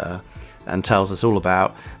raconteur and tells us all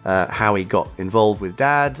about how he got involved with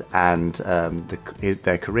Dad and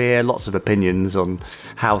their career, lots of opinions on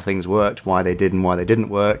how things worked, why they did and why they didn't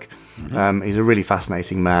work. Mm-hmm. He's a really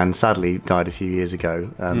fascinating man. Sadly, died a few years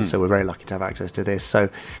ago, so we're very lucky to have access to this. So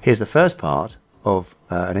here's the first part of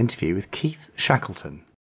an interview with Keith Shackleton.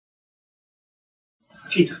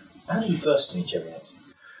 Keith, how did you first meet Gerry?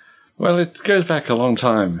 Well, it goes back a long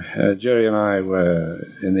time. Gerry and I were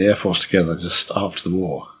in the Air Force together just after the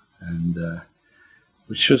war, and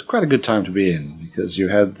which was quite a good time to be in, because you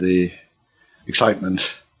had the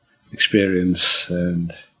excitement, experience,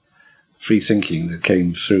 and free thinking that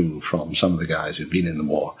came through from some of the guys who'd been in the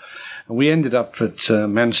war. And we ended up at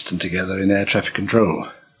Manston together in air traffic control,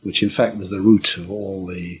 which in fact was the root of all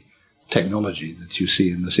the technology that you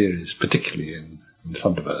see in the series, particularly in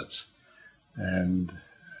Thunderbirds. And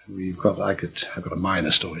I've got a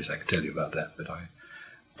minor stories I could tell you about that, but I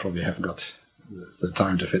probably haven't got the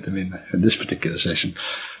time to fit them in this particular session.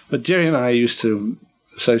 But Gerry and I used to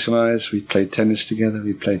socialise. We played tennis together.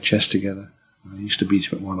 We played chess together. I used to beat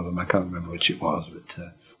him at one of them. I can't remember which it was, but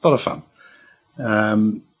a lot of fun.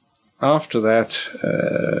 After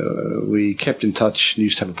that, we kept in touch and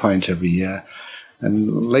used to have a pint every year.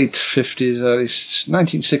 And late 50s, early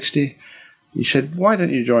 1960, he said, "Why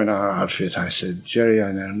don't you join our outfit?" I said, "Gerry,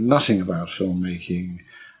 I know nothing about filmmaking.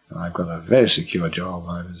 I've got a very secure job.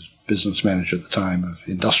 I was business manager at the time of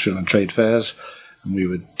industrial and trade fairs, and we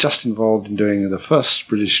were just involved in doing the first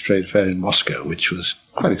British trade fair in Moscow, which was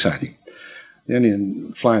quite exciting. The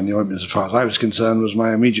only fly in the ointment, as far as I was concerned, was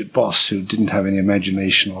my immediate boss, who didn't have any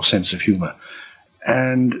imagination or sense of humour.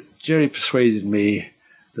 And Gerry persuaded me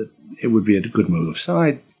that it would be a good move. So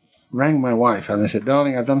I rang my wife and I said,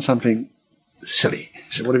 "Darling, I've done something silly."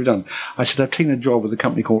 She said, "What have you done?" I said, "I've taken a job with a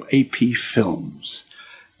company called AP Films."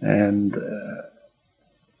 And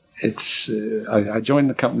I joined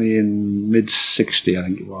the company in mid-60, I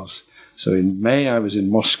think it was. So in May I was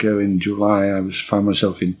in Moscow. In July I found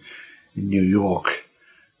myself in New York,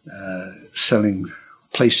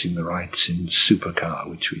 placing the rights in Supercar,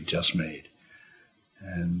 which we'd just made.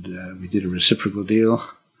 And we did a reciprocal deal.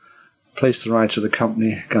 placed the rights of the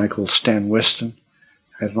company, a guy called Stan Weston,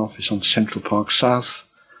 had an office on Central Park South,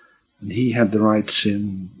 and he had the rights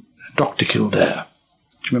in Dr. Kildare.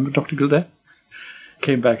 Do you remember Dr. Kildare?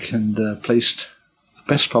 Came back and placed the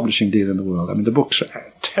best publishing deal in the world. I mean, the books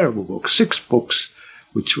are terrible books, 6 books,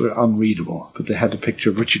 which were unreadable, but they had a picture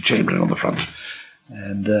of Richard Chamberlain on the front.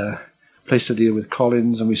 And placed a deal with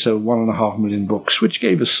Collins, and we sold 1.5 million books, which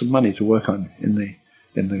gave us some money to work on in the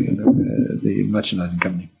merchandising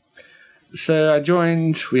company. So I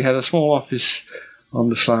joined. We had a small office on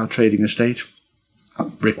the Slough trading estate,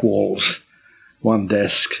 brick walls, 1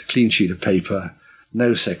 desk, clean sheet of paper,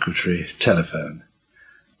 no secretary, telephone.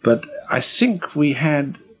 But I think we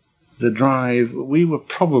had the drive. We were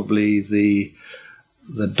probably the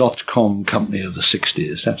dot-com company of the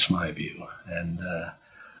 60s. That's my view. And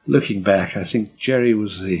looking back, I think Gerry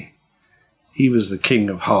was the king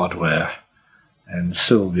of hardware, and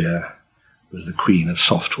Sylvia was the queen of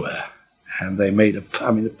software. And they made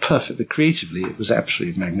creatively, it was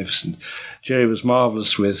absolutely magnificent. Gerry was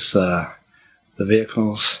marvellous with the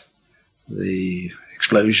vehicles, the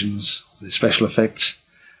explosions, the special effects,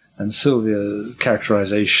 and Sylvia's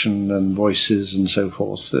characterization and voices and so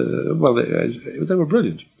forth. They were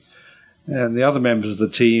brilliant. And the other members of the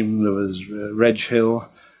team, there was Reg Hill,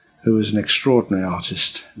 who was an extraordinary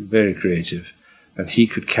artist, very creative, and he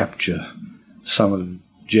could capture some of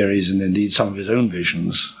Gerry's and indeed some of his own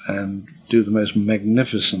visions and do the most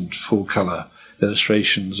magnificent full-colour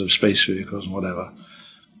illustrations of space vehicles and whatever.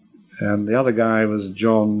 And the other guy was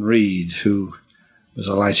John Reed, who was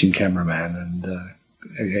a lighting cameraman and,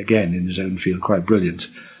 again, in his own field, quite brilliant.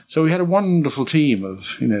 So we had a wonderful team of,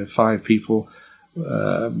 5 people,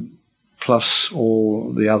 plus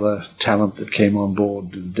all the other talent that came on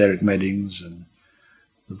board, the Derek Meddings and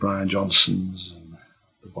the Brian Johnsons and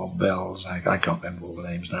the Bob Bells. I can't remember all the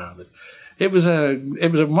names now, but it was a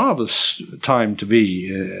marvellous time to be,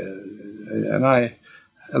 and I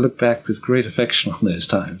look back with great affection on those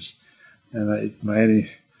times. And my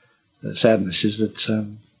only sadness is that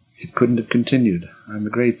it couldn't have continued.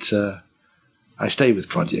 I stay with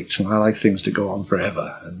projects, and I like things to go on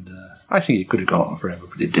forever. And I think it could have gone on forever,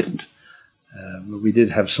 but it didn't. But we did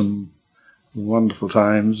have some wonderful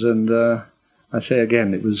times, and I say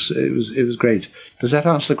again, it was great. Does that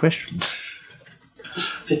answer the question?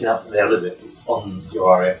 Just picking up there a little bit on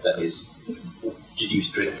your RAF, that is, did you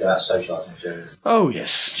drink socialising, Gerry? Oh,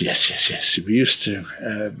 yes. We used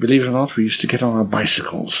to, believe it or not, we used to get on our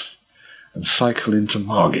bicycles and cycle into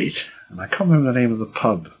Margate. And I can't remember the name of the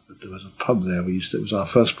pub, but there was a pub there. It was our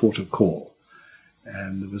first port of call.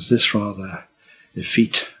 And there was this rather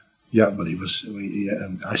effete young, well,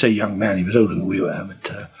 I say young man, he was older than we were,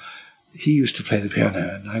 but he used to play the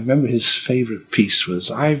piano. And I remember his favourite piece was,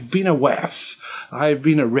 "I've been a waif, I've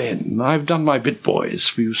been a wren, I've done my bit, boys,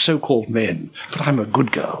 for you so-called men, but I'm a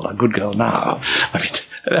good girl now." I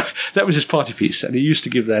mean, that was his party piece, and he used to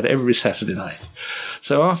give that every Saturday night.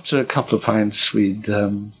 So after a couple of pints, we'd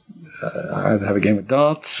either have a game of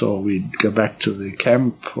darts, or we'd go back to the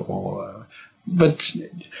camp, but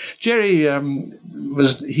Gerry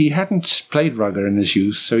he hadn't played rugger in his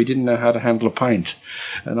youth, so he didn't know how to handle a pint.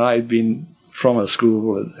 And I'd been from a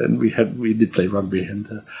school, and we did play rugby,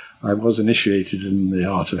 and I was initiated in the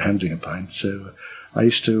art of handling a pint. So I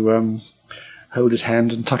used to hold his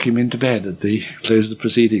hand and tuck him into bed at the close of the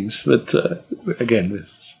proceedings. But again,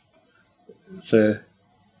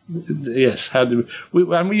 yes,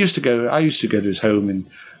 we used to go. I used to go to his home in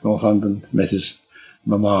North London, met his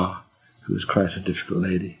mamma, who was quite a difficult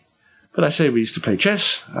lady. But I say we used to play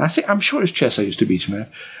chess. I'm sure it was chess I used to beat him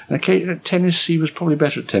at. And at tennis, he was probably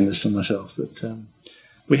better at tennis than myself. But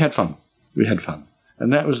we had fun.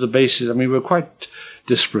 And that was the basis. I mean, we were quite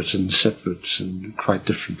disparate and separate and quite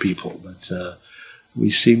different people. But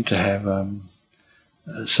we seemed to have a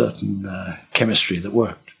certain chemistry that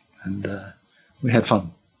worked. And we had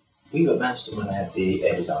fun. Were you at Manston when they had the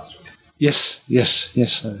air disaster? Yes. I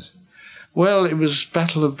was. Well, it was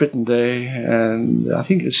Battle of Britain Day, and I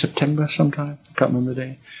think it was September sometime. I can't remember the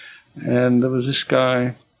day. And there was this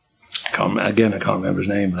guy, I can't remember his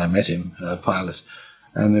name, but I met him, a pilot,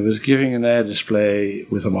 and he was giving an air display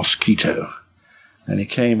with a Mosquito. And he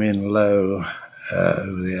came in low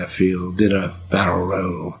over the airfield, did a barrel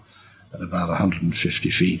roll at about 150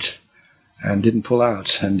 feet, and didn't pull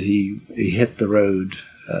out. And he hit the road.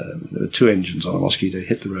 There were 2 engines on a Mosquito. He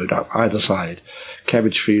hit the road up either side.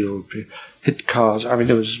 Cabbage field, hit cars. I mean,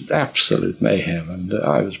 there was absolute mayhem. And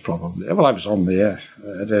I was I was on the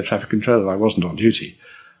air traffic control. I wasn't on duty.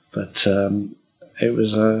 But it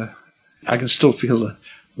was, I can still feel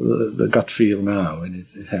the gut feel now when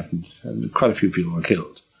it happened. And quite a few people were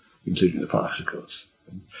killed, including the pilot, of course.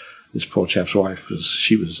 And this poor chap's wife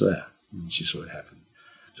she was there, and she saw it happen.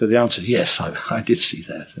 So the answer is yes, I did see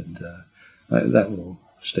that, and that will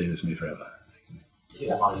stay with me forever. Do you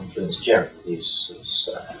think that might influence Gerry with his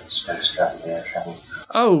space travel, air travel?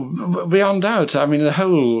 Oh, beyond doubt. I mean,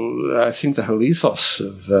 I think the whole ethos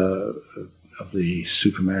of the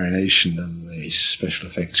supermarination and the special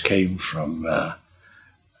effects came from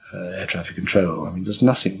air traffic control. I mean, there's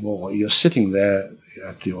nothing more. You're sitting there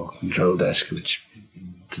at your control desk, which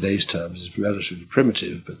in today's terms is relatively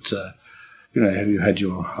primitive, but you had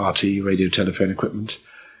your RT, radio telephone equipment,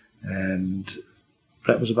 and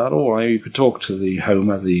that was about all. You could talk to the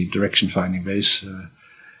HOMA, the direction finding base,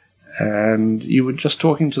 and you were just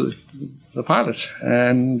talking to the pilot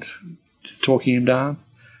and talking him down,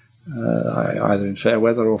 either in fair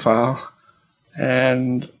weather or foul.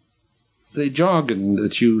 And the jargon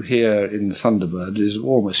that you hear in the Thunderbird is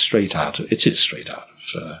almost straight out of the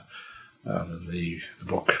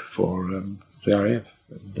book for the RAF.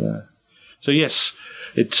 And, so yes,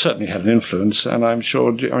 it certainly had an influence, and I'm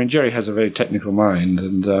sure. I mean, Gerry has a very technical mind,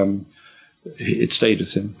 and it stayed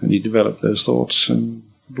with him, and he developed those thoughts and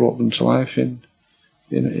brought them to life in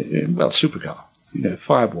Supercar,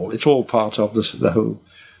 Fireball. It's all part of the whole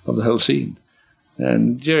scene.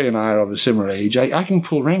 And Gerry and I are of a similar age. I can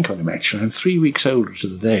pull rank on him, actually. I'm 3 weeks older to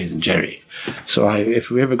the day than Gerry. So if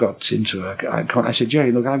we ever got into I said,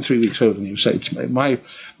 Gerry, look, I'm 3 weeks older than you. So my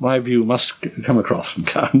view must come across and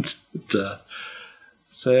count. But,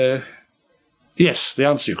 so, yes, the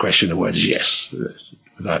answer to your question in a word is yes,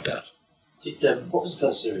 without doubt. What was the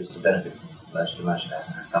first series to benefit from Imagine?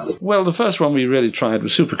 Well, the first one we really tried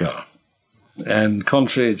was Supercar. And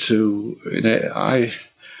contrary to,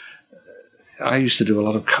 I used to do a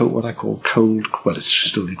lot of what I call it's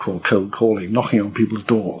still called cold calling, knocking on people's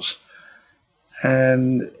doors.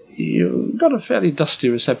 And you got a fairly dusty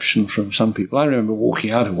reception from some people. I remember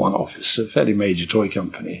walking out of one office, a fairly major toy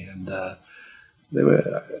company, and they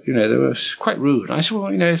were quite rude. I said,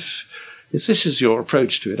 well, if this is your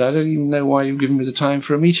approach to it, I don't even know why you've given me the time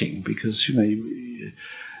for a meeting, because,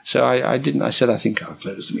 so I didn't. I said, I think I'll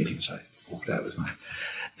close the meeting, so I walked out with my...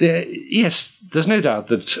 Yes, there's no doubt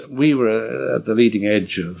that we were at the leading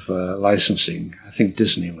edge of licensing. I think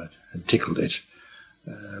Disney had tickled it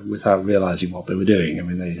without realizing what they were doing. I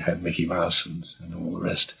mean, they had Mickey Mouse and all the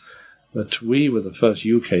rest. But we were the first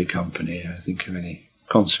UK company, I think, of any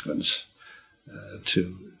consequence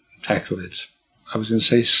to tackle it. I was going to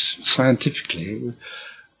say scientifically.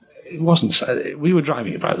 It wasn't. We were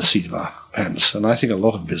driving it by the seat of our pants, and I think a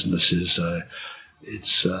lot of business is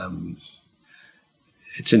it's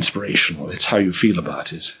inspirational. It's how you feel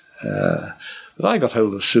about it. But I got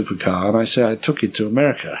hold of Supercar, and I took it to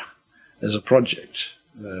America as a project.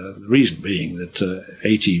 The reason being that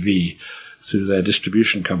ATV, through their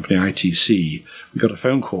distribution company ITC, we got a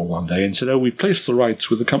phone call one day and said, we placed the rights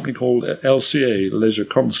with a company called LCA,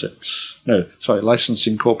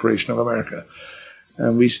 Licensing Corporation of America.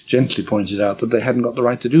 And we gently pointed out that they hadn't got the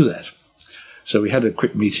right to do that. So we had a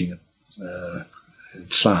quick meeting at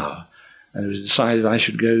Slough, and it was decided I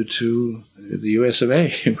should go to the US of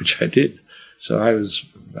A, which I did. So I was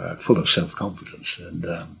full of self-confidence, and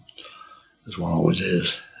as one always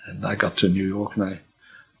is. And I got to New York, and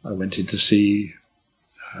I went in to see,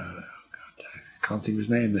 I can't think of his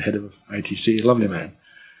name, the head of ITC, a lovely man.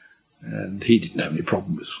 And he didn't have any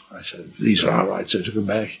problem with it. I said, these are our rights, so I took them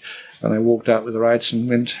back. And I walked out with the rights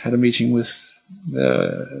and had a meeting with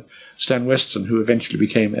Stan Weston, who eventually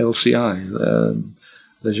became LCI,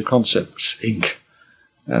 Leisure Concepts, Inc.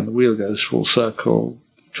 And the wheel goes full circle.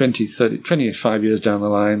 25 years down the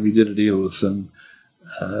line, we did a deal with them.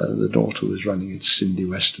 The daughter was running it, Cindy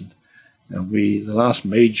Weston. And the last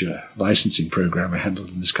major licensing program I handled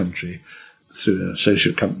in this country through an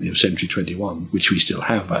associate company of Century 21, which we still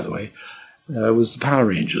have, by the way, was the Power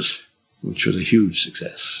Rangers, which was a huge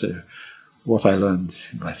success. So what I learned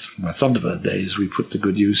in my Thunderbird days, we put to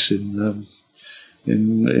good use in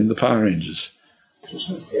the Power Rangers.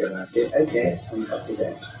 Okay,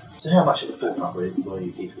 so how much at the forefront were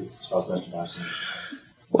you, Keith, as far as merchandising?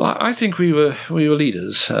 Well, I think we were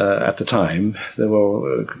leaders at the time. There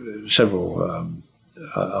were several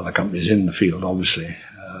other companies in the field, obviously.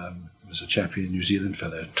 There was a chap here, a New Zealand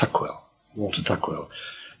fellow, Walter Tuckwell.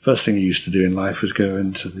 First thing he used to do in life was go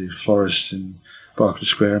into the florist in Berkeley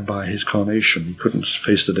Square and buy his carnation. He couldn't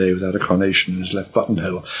face the day without a carnation in his left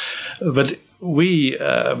buttonhole. But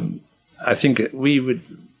I think we were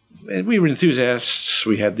enthusiasts.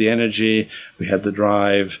 We had the energy, we had the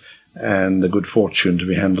drive, and the good fortune to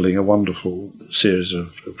be handling a wonderful series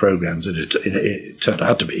of programs that it turned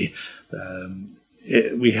out to be.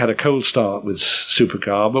 We had a cold start with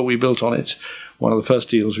Supercar, but we built on it. One of the first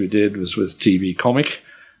deals we did was with TV Comic.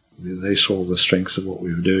 They saw the strengths of what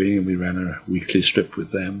we were doing, and we ran a weekly strip with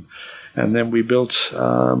them. And then we built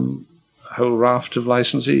a whole raft of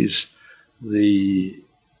licensees. I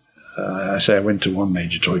went to one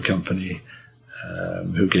major toy company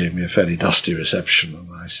who gave me a fairly dusty reception,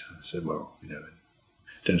 and I said, well,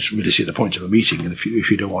 don't really see the point of a meeting if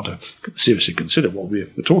you don't want to seriously consider what we're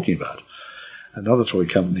talking about. Another toy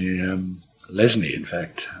company, Lesney, in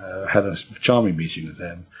fact, had a charming meeting with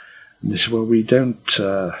them, and they said, well, we don't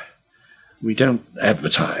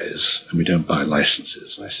advertise and we don't buy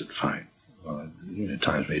licenses. And I said, fine. Well,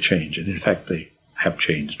 times may change, and in fact they have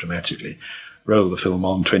changed dramatically. Roll the film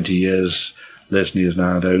on 20 years. Lesney is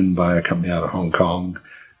now owned by a company out of Hong Kong,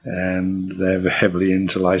 and they're heavily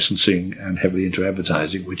into licensing and heavily into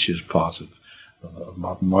advertising, which is part of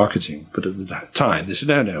modern marketing. But at the time, they said,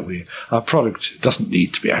 no, our product doesn't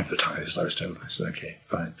need to be advertised, I was told. I said, okay,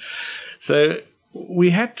 fine. So we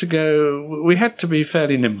had to be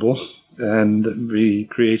fairly nimble and be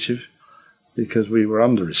creative, because we were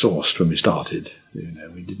under-resourced when we started.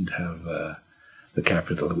 We didn't have the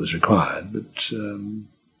capital that was required, but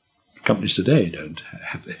companies today don't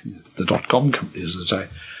have the dot-com companies.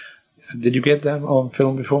 Did you get them on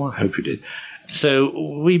film before? I hope you did. So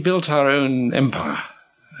we built our own empire,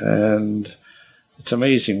 and it's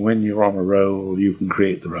amazing when you're on a roll, you can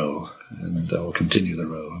create the role or continue the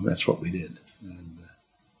role, and that's what we did. And,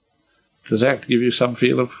 does that give you some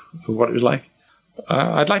feel of what it was like?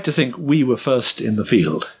 I'd like to think we were first in the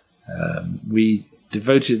field. We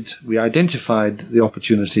identified the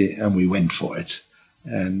opportunity and we went for it.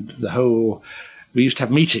 And we used to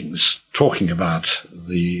have meetings talking about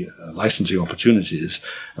the licensing opportunities.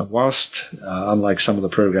 And whilst, unlike some of the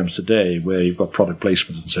programs today where you've got product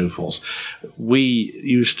placement and so forth, we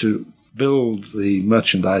used to build the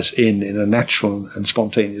merchandise in a natural and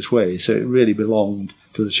spontaneous way. So it really belonged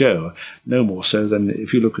to the show, no more so than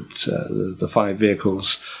if you look at the 5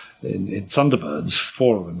 vehicles in Thunderbirds,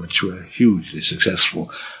 4 of them which were hugely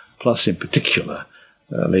successful, plus in particular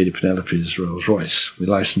Lady Penelope's Rolls-Royce. We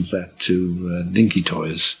licensed that to Dinky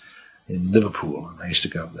Toys in Liverpool, and I used to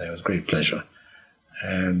go up there with great pleasure.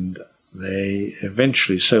 And they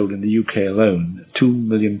eventually sold in the UK alone 2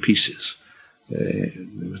 million pieces.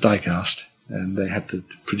 It was die-cast, and they had to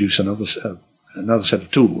produce another set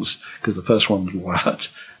of tools because the first ones wore out.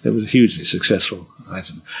 It was a hugely successful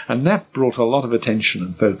item. And that brought a lot of attention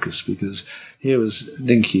and focus, because here was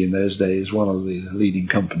Dinky in those days, one of the leading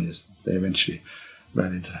companies. They eventually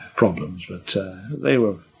ran into problems, but they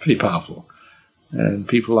were pretty powerful. And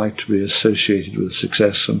people liked to be associated with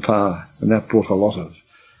success and power, and that brought a lot of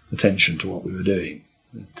attention to what we were doing.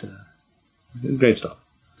 Great stuff.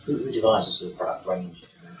 Who devised the sort of product range?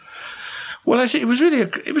 Well, I say it was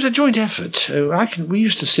a joint effort. We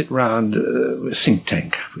used to sit round a think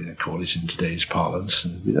tank, we call it in today's parlance.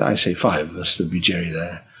 And I say 5 of us. There'd be Gerry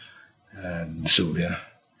there, and Sylvia,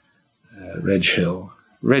 Reg Hill.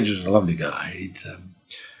 Reg was a lovely guy.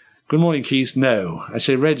 Good morning, Keith. No, I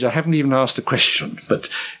say, Reg, I haven't even asked the question, but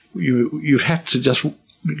you had to just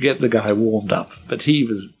get the guy warmed up. But he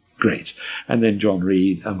was great. And then John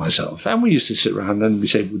Reed and myself. And we used to sit around and we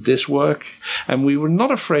say, would this work? And we were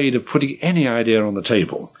not afraid of putting any idea on the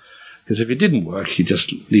table. Because if it didn't work, you'd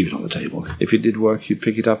just leave it on the table. If it did work, you'd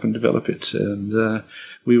pick it up and develop it. And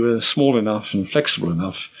we were small enough and flexible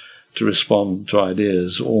enough to respond to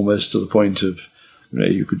ideas almost to the point of,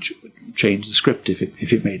 you could change the script if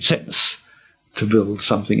it made sense to build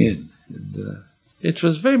something in. And it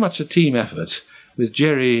was very much a team effort, with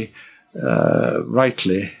Gerry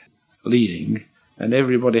rightly leading, and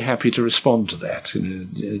everybody happy to respond to that.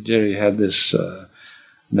 Gerry had this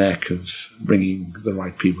knack of bringing the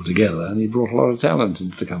right people together, and he brought a lot of talent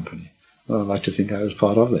into the company. Well, I'd like to think I was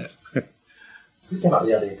part of that. Who came up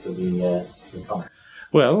with the idea for the comic?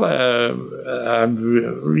 Well, I'm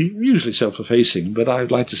usually self-effacing, but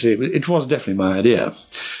I'd like to say it was definitely my idea.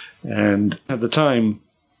 And at the time,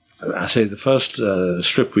 I say the first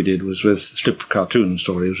strip we did was with strip cartoon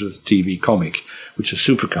story, was with TV Comic, which is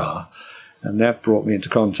Supercar. And that brought me into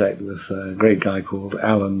contact with a great guy called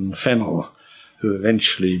Alan Fennell, who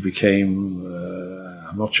eventually became,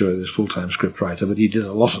 I'm not sure he's a full-time script writer, but he did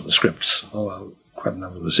a lot of the scripts, quite a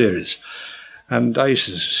number of the series. And I used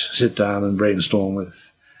to sit down and brainstorm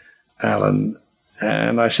with Alan.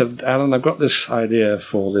 And I said, Alan, I've got this idea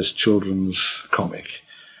for this children's comic.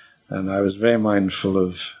 And I was very mindful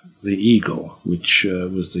of The Eagle, which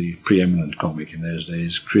was the preeminent comic in those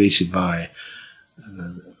days, created by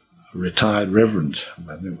a retired reverend.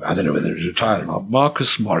 I don't know whether he was retired or not,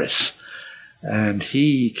 Marcus Morris. And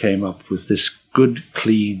he came up with this good,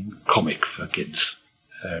 clean comic for kids.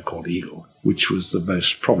 called Eagle, which was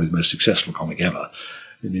probably the most successful comic ever.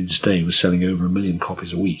 In its day, it was selling over 1 million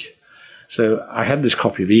copies a week. So I had this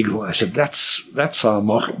copy of Eagle. I said, that's our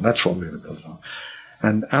model. That's what we're going to build on.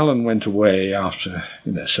 And Alan went away after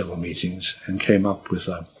several meetings and came up with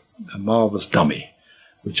a marvellous dummy,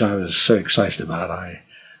 which I was so excited about. I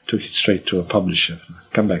took it straight to a publisher. I'll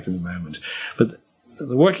come back in a moment. But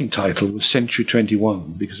the working title was Century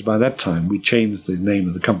 21, because by that time we changed the name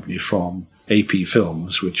of the company from AP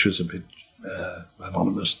Films, which was a bit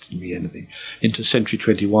anonymous, didn't mean anything, into Century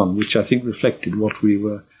 21, which I think reflected what we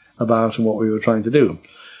were about and what we were trying to do.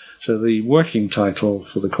 So the working title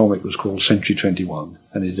for the comic was called Century 21,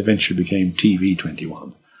 and it eventually became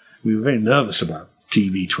TV21. We were very nervous about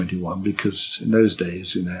TV21 because in those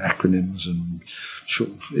days, acronyms and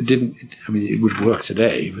it would work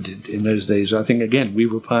today, but in those days, I think, again, we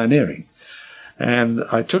were pioneering. And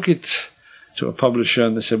I took it to a publisher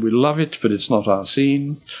and they said, we love it, but it's not our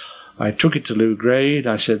scene. I took it to Lou Grade.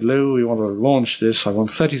 I said, Lou, we want to launch this. I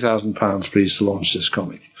want £30,000, please, to launch this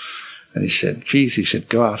comic. And he said, Keith,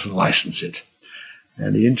 go out and license it.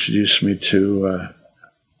 And he introduced me to,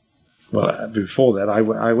 before that,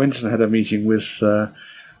 I went and had a meeting with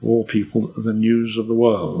all people, the News of the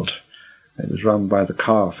World. It was run by the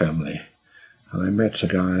Carr family. And I met a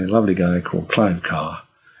lovely guy called Clive Carr,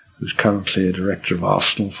 who's currently a director of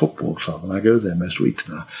Arsenal Football Club. And I go there most weeks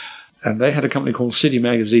now. And they had a company called City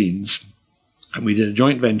Magazines. And we did a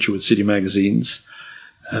joint venture with City Magazines.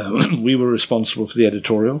 We were responsible for the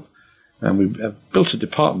editorial. And we built a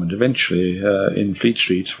department eventually in Fleet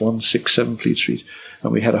Street, 167 Fleet Street,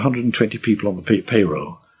 and we had 120 people on the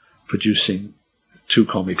payroll producing 2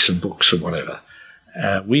 comics and books and whatever.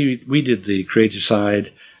 We did the creative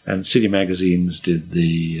side, and City Magazines did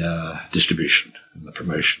the distribution and the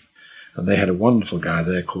promotion. And they had a wonderful guy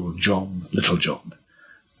there called John Littlejohn,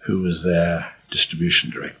 who was their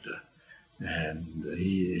distribution director. And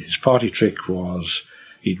his party trick was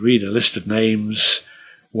he'd read a list of names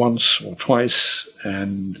once or twice,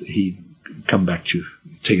 and he'd come back to you,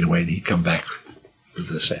 take it away, and he'd come back with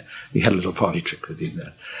this. He had a little party trick with him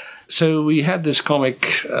there. So we had this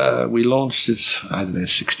comic, we launched it, I don't know,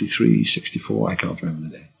 63, 64, I can't remember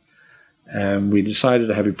the day. And we decided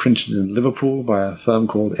to have it printed in Liverpool by a firm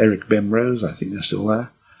called Eric Bemrose, I think they're still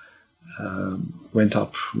there. Went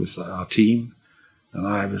up with our team, and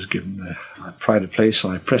I was given a pride of place,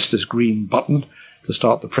 and I pressed this green button to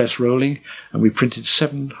start the press rolling, and we printed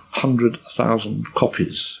 700,000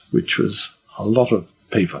 copies, which was a lot of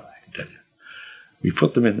paper, I can tell you. We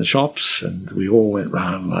put them in the shops, and we all went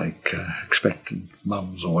round like expectant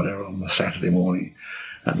mums or whatever on the Saturday morning,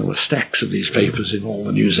 and there were stacks of these papers in all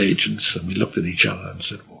the newsagents, and we looked at each other and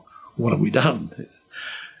said, well, what have we done?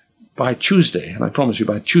 By Tuesday, and I promise you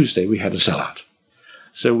by Tuesday, we had a sellout.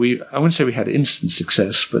 So I wouldn't say we had instant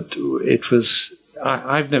success, but it was...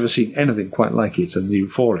 I've never seen anything quite like it, and the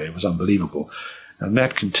euphoria was unbelievable. And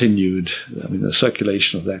that continued. I mean, the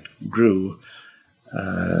circulation of that grew.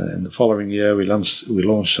 In the following year, we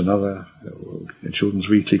launched another children's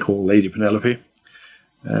weekly called Lady Penelope,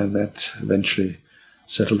 and that eventually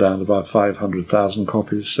settled down to about 500,000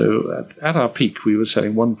 copies. So at our peak, we were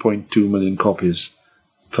selling 1.2 million copies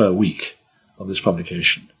per week of this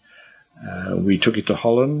publication. We took it to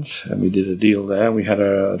Holland, and we did a deal there. We had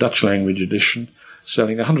a Dutch language edition,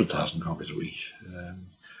 selling 100,000 copies a week.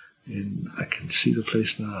 I can see the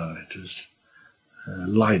place now. It was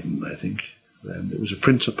Leiden, I think. And it was a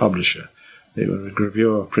printer-publisher. They were a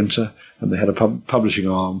gravure printer, and they had a publishing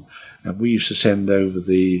arm, and we used to send over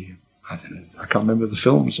I can't remember the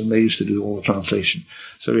films, and they used to do all the translation.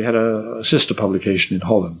 So we had a sister publication in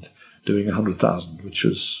Holland doing 100,000, which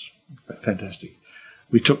was fantastic.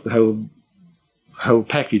 We took the whole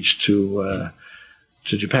package to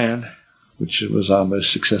Japan, which was our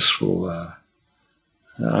most successful.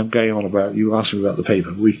 I'm going on about, you asked me about the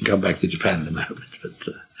paper, we can come back to Japan in a moment. But,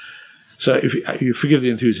 so if you forgive the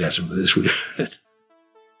enthusiasm for this, would you?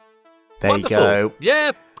 There you go.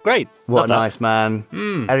 Yeah, great. What a nice man.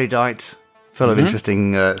 Erudite, full of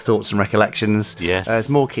interesting thoughts and recollections. Yes. There's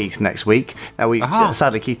more Keith next week. Now,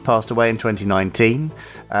 sadly, Keith passed away in 2019,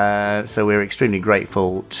 so we're extremely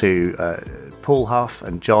grateful to Paul Huff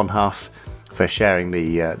and John Huff for sharing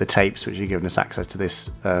the tapes, which have given us access to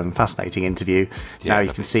this fascinating interview. Yeah, now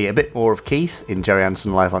you can see a bit more of Keith in Gerry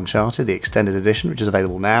Anderson Live Uncharted, the extended edition, which is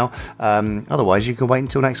available now. Otherwise, you can wait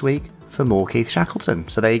until next week for more Keith Shackleton.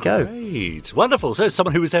 So there you go. Great. Wonderful. So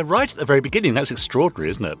someone who was there right at the very beginning. That's extraordinary,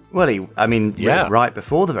 isn't it? Well, right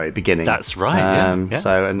before the very beginning. That's right.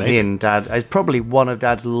 So, and amazing. He and Dad is probably one of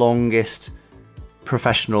Dad's longest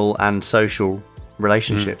professional and social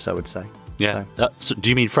relationships, I would say. Yeah. So do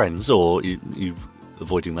you mean friends, or you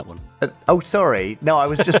avoiding that one? Oh, sorry. No, I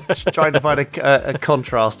was just trying to find a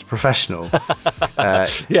contrast professional.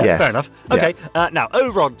 Yes. Fair enough. Okay, Yeah. now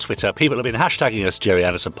over on Twitter, people have been hashtagging us Gerry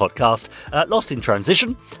Anderson Podcast. Lost in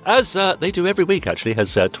Transition, as they do every week actually, has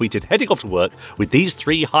tweeted, heading off to work with these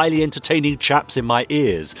three highly entertaining chaps in my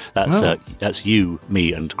ears. That's you,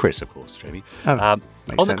 me and Chris, of course, Jamie.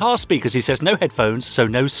 On the car speakers, he says, no headphones, so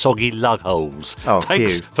no soggy lug holes. Oh,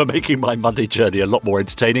 thanks phew. for making my Monday journey a lot more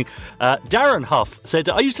entertaining. Darren Huff said,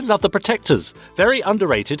 I used to love The Protectors. Very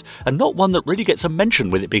underrated, and not one that really gets a mention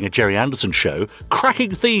with it being a Gerry Anderson show.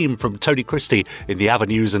 Cracking theme from Tony Christie in the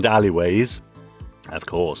avenues and alleyways. Of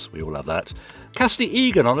course, we all love that. Cassidy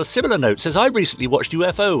Egan, on a similar note, says, I recently watched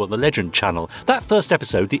UFO on the Legend channel. That first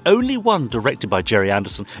episode, the only one directed by Gerry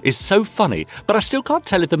Anderson, is so funny, but I still can't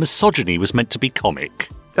tell if the misogyny was meant to be comic.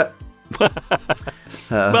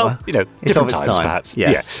 Well, you know, it's different of its times, time. perhaps.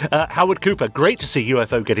 Yes. Yeah. Howard Cooper, great to see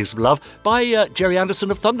UFO getting some love by Gerry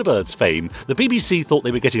Anderson of Thunderbirds fame. The BBC thought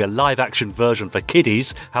they were getting a live-action version for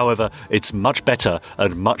kiddies. However, it's much better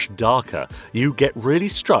and much darker. You get really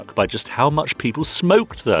struck by just how much people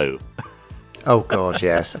smoked, though. Oh, God,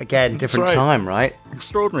 yes. Again, different right. time, right?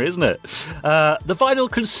 Extraordinary, isn't it? The Final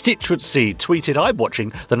Constituency tweeted, I'm watching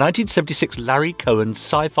the 1976 Larry Cohen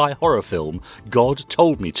sci-fi horror film God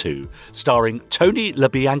Told Me To, starring Tony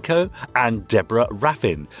LaBianco and Deborah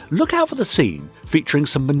Raffin. Look out for the scene featuring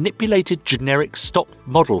some manipulated generic stock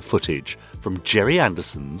model footage from Gerry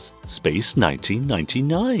Anderson's Space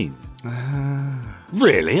 1999.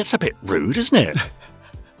 Really? It's a bit rude, isn't it?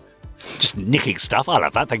 Just nicking stuff. I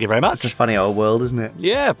love that. Thank you very much. It's a funny old world, isn't it?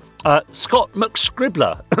 Yeah. Scott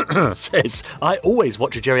McScribbler says, I always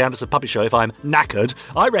watch a Gerry Anderson puppet show if I'm knackered.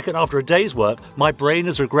 I reckon after a day's work, my brain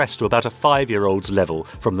has regressed to about a 5-year-old's level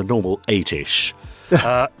from the normal 8-ish.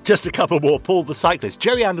 Just a couple more. Paul the Cyclist.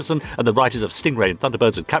 Gerry Anderson and the writers of Stingray and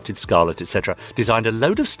Thunderbirds and Captain Scarlet, etc., designed a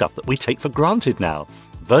load of stuff that we take for granted now.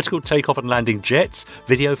 Vertical takeoff and landing jets,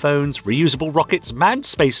 video phones, reusable rockets, manned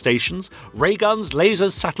space stations, ray guns,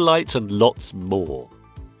 lasers, satellites, and lots more.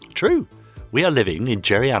 True. We are living in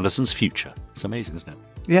Gerry Anderson's future. It's amazing, isn't it?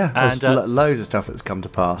 Yeah, there's And, loads of stuff that's come to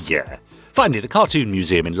pass. Yeah. Finally, the Cartoon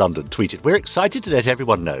Museum in London tweeted, we're excited to let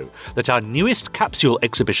everyone know that our newest capsule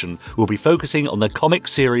exhibition will be focusing on the comic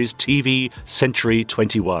series TV Century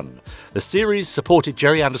 21. The series supported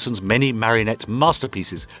Gerry Anderson's many marionette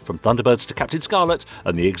masterpieces from Thunderbirds to Captain Scarlet,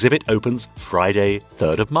 and the exhibit opens Friday,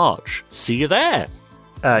 3rd of March. See you there.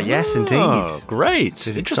 Yes, indeed. Great. It's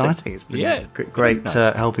Interesting. exciting. It's been Yeah. great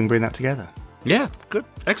Nice. helping bring that together. Yeah, good.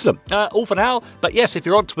 Excellent. All for now. But yes, if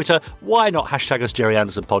you're on Twitter, why not hashtag us Gerry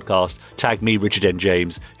Anderson Podcast? Tag me, Richard N.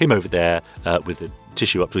 James. Him over there with a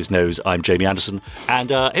tissue up to his nose. I'm Jamie Anderson.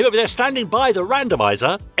 And him over there standing by the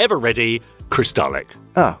randomiser, ever ready, Chris Dalek.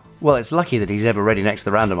 Oh, well, it's lucky that he's ever ready next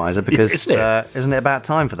to the randomiser because isn't it about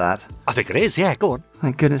time for that? I think it is, yeah, go on.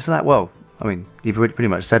 Thank goodness for that. Well, I mean, you've pretty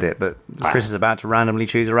much said it, but Chris is about to randomly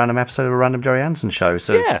choose a random episode of a random Gerry Anderson show,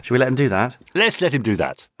 so Yeah. should we let him do that? Let's let him do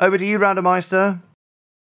that. Over to you, Randomizer.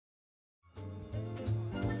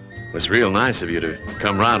 It's real nice of you to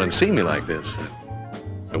come round and see me like this.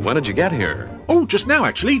 When did you get here? Oh, just now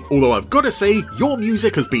actually, although I've got to say, your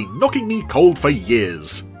music has been knocking me cold for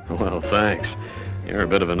years. Well, thanks. You're a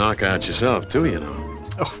bit of a knockout yourself, too, you know.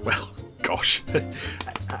 Oh, well, gosh.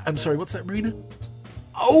 I'm sorry, what's that, Marina?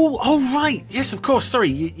 Oh, right. Yes, of course. Sorry,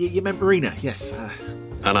 you meant Marina. Yes.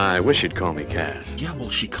 And I wish you'd call me Cass. Yeah, well,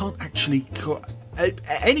 she can't actually call...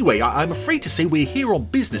 anyway, I'm afraid to say we're here on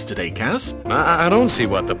business today, Kaz. I don't see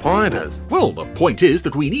what the point is. Well, the point is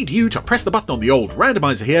that we need you to press the button on the old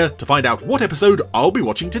randomizer here to find out what episode I'll be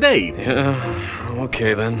watching today. Yeah,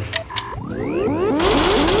 okay then.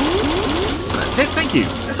 That's it, thank you.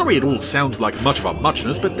 Sorry it all sounds like much of a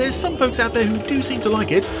muchness, but there's some folks out there who do seem to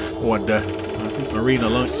like it. Oh, and I think Marina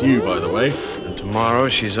likes you, by the way. And tomorrow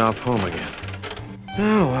she's off home again.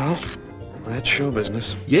 Oh, well. That's show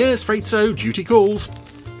business. Yes, afraid so. Duty calls.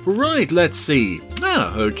 Right, let's see.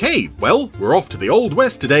 Okay. Well, we're off to the Old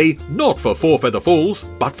West today, not for Four Feather Falls,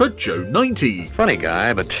 but for Joe 90. Funny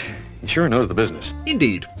guy, but he sure knows the business.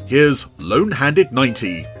 Indeed. Here's Lone-Handed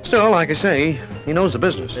 90. Still, like I say, he knows the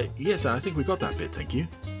business. Yes, I think we got that bit, thank you.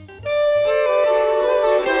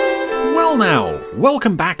 Well now,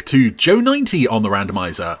 welcome back to Joe 90 on the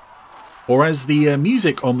Randomizer. Or as the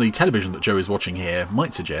music on the television that Joe is watching here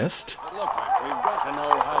might suggest...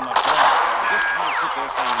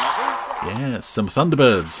 Yes, some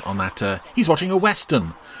Thunderbirds on that. He's watching a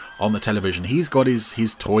Western on the television. He's got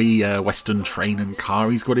his toy Western train and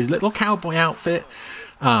car. He's got his little cowboy outfit.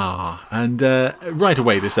 And right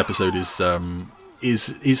away this episode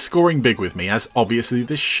is scoring big with me, as obviously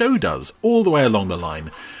this show does, all the way along the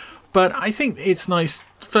line. But I think it's nice,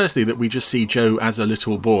 firstly, that we just see Joe as a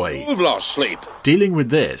little boy. You've lost sleep. Dealing with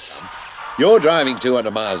this. Your driving 200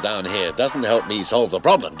 miles down here doesn't help me solve the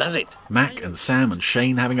problem, does it? Mac and Sam and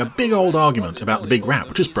Shane having a big old argument about the big rat,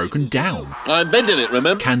 which has broken down. I'm bending it,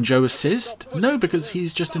 remember? Can Joe assist? No, because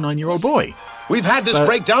he's just a 9-year-old boy. We've had this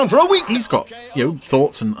breakdown for a week. He's got,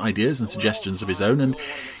 thoughts and ideas and suggestions of his own, and,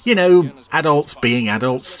 adults being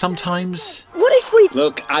adults, sometimes... What if we...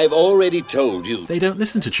 Look, I've already told you. They don't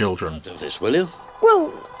listen to children. Do this, will you?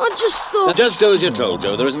 Well, I just thought... Now, just do as you're told,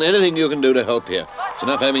 Joe. There isn't anything you can do to help here. It's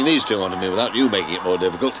enough having these two onto me without you making it more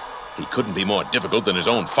difficult. He couldn't be more difficult than his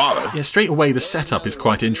own father. Yeah, straight away the setup is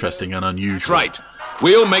quite interesting and unusual. That's right.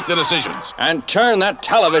 We'll make the decisions. And turn that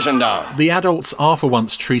television down. The adults are for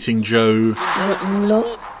once treating Joe...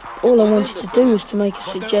 Look, all I wanted to do was to make a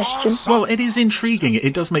suggestion. Well, it is intriguing.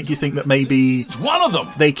 It does make you think that maybe... It's one of them!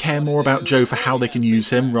 They care more about Joe for how they can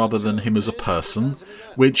use him rather than him as a person.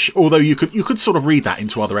 Which, although you could sort of read that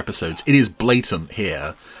into other episodes, it is blatant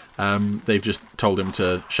here. They've just told him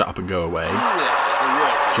to shut up and go away.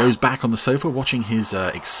 Joe's back on the sofa watching his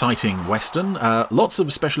exciting Western. Lots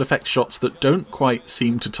of special effects shots that don't quite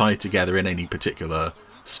seem to tie together in any particular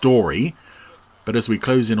story. But as we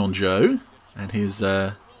close in on Joe, and he's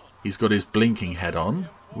got his blinking head on,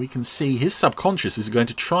 we can see his subconscious is going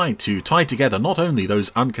to try to tie together not only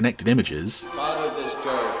those unconnected images... Follow this,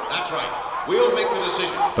 Joe. That's right. We'll make the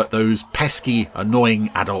decision. But those pesky, annoying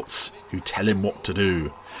adults who tell him what to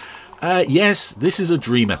do. Yes, this is a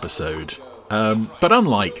dream episode. But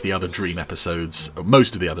unlike the other dream episodes, or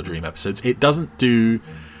most of the other dream episodes, it doesn't do...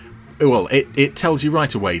 Well, it tells you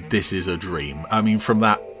right away this is a dream. I mean, from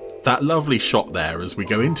that lovely shot there as we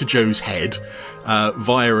go into Joe's head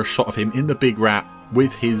via a shot of him in the big rat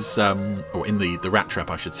with his, or in the rat trap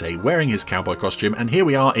I should say, wearing his cowboy costume. And here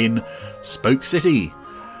we are in Spoke City.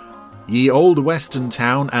 Ye old western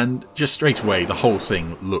town, and just straight away the whole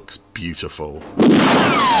thing looks beautiful.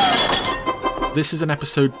 This is an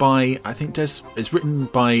episode by, I think it's written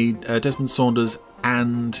by Desmond Saunders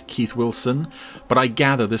and Keith Wilson, but I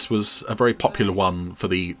gather this was a very popular one for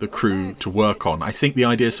the crew to work on. I think the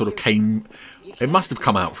idea sort of came, it must have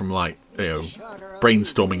come out from like,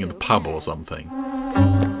 brainstorming in the pub or something.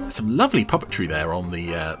 Some lovely puppetry there on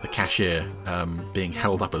the cashier being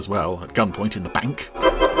held up as well, at gunpoint in the bank.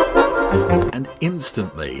 And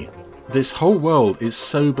instantly, this whole world is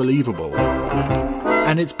so believable.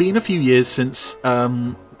 And it's been a few years since,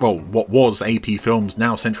 what was AP Films,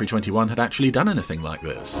 now Century 21, had actually done anything like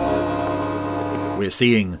this. We're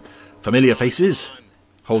seeing familiar faces,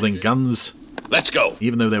 holding guns. Let's go!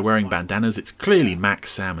 Even though they're wearing bandanas, it's clearly Mac,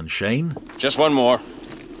 Sam and Shane. Just one more.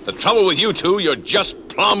 The trouble with you two, you're just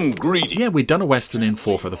plumb greedy. Yeah, we'd done a Western in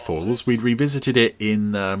Four Feather Falls. We'd revisited it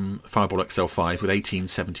in Fireball XL5 with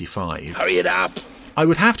 1875. Hurry it up! I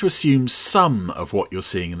would have to assume some of what you're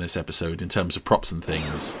seeing in this episode in terms of props and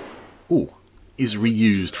things is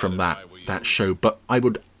reused from that show, but I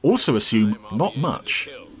would also assume not much.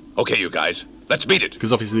 Okay, you guys, let's beat it.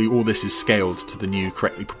 Because obviously all this is scaled to the new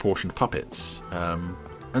correctly proportioned puppets.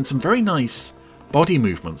 And some very nice body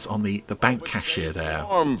movements on the bank cashier there.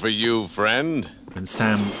 Warm for you, friend. And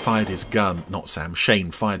Shane fired his gun,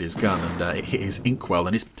 and it hit his inkwell,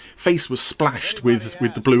 and his face was splashed with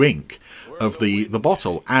the blue ink of the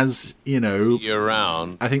bottle, as,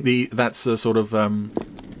 Around. I think that's a sort of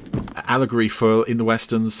allegory for, in the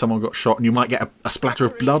Westerns, someone got shot and you might get a splatter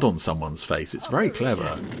of blood on someone's face. It's very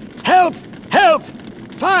clever. Help! Help!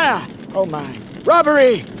 Fire! Oh my.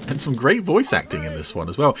 Robbery! And some great voice acting in this one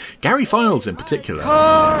as well. Gary Files in particular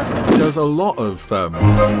does a lot of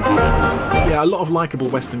likeable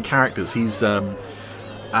Western characters. He's the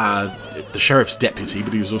sheriff's deputy,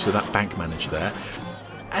 but he was also that bank manager there.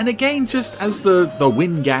 And again, just as the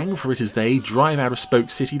Wynn gang, for it is they, drive out of Spoke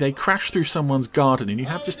City, they crash through someone's garden, and you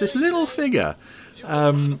have just this little figure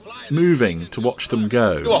moving to watch them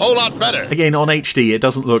go. Do a whole lot better. Again, on HD, it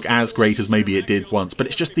doesn't look as great as maybe it did once, but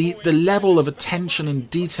it's just the level of attention and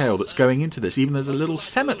detail that's going into this. Even there's a little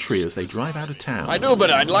cemetery as they drive out of town. I do,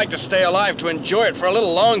 but I'd like to stay alive to enjoy it for a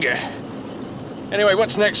little longer. Anyway,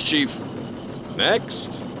 what's next, Chief?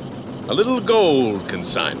 Next, a little gold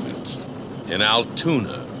consignment in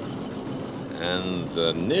Altoona. And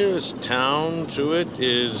the nearest town to it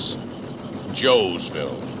is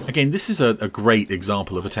Joesville. Again, this is a great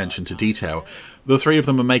example of attention to detail. The three of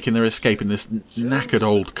them are making their escape in this knackered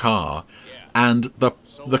old car, and the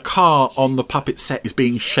car on the puppet set is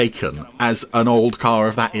being shaken as an old car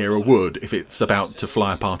of that era would if it's about to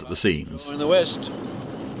fly apart at the seams. In the west,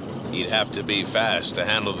 he'd have to be fast to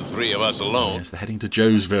handle the three of us alone. Yes, they're heading to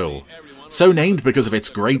Joesville, so named because of its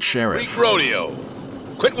great sheriff. Greek rodeo.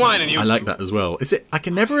 Quit whining, you. I like that as well. Is it? I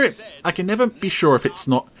can never be sure if it's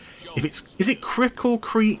not. Is it Crickle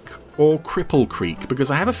Creek or Cripple Creek?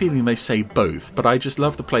 Because I have a feeling they say both. But I just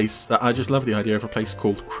love the place. I just love the idea of a place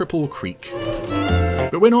called Cripple Creek.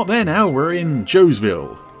 But we're not there now. We're in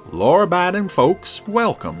Joesville. Law-abiding folks,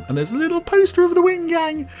 welcome. And there's a little poster of the Wing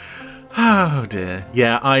Gang. Oh dear.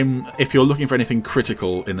 Yeah, if you're looking for anything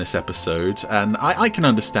critical in this episode, and I can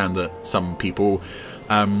understand that some people,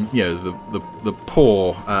 the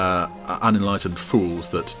poor, unenlightened fools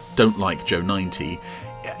that don't like Joe 90,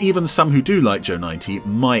 even some who do like Joe 90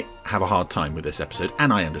 might have a hard time with this episode,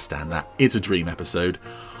 and I understand that. It's a dream episode.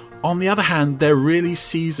 On the other hand, they're really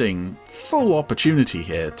seizing full opportunity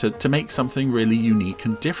here to make something really unique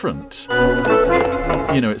and different.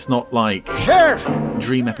 It's not like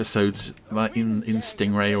dream episodes like in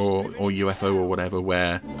Stingray or UFO or whatever,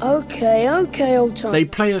 where Okay, old time. they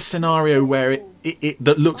play a scenario where it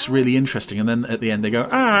that looks really interesting, and then at the end they go,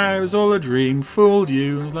 it was all a dream, fooled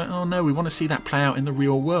you. And it's like, oh no, we want to see that play out in the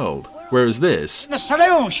real world. Whereas this... The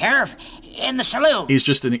saloon, Sheriff. In the saloon. ...is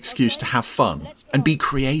just an excuse to have fun and be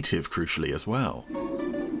creative, crucially, as well.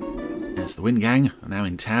 Yes, the Wing Gang are now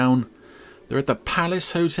in town. They're at the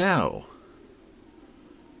Palace Hotel.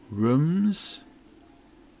 Rooms.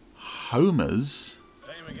 Homers.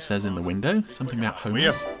 It says in the window. Something about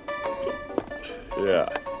homers. Yeah.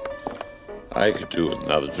 I could do with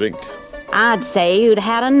another drink. I'd say you'd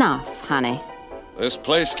had enough, honey. This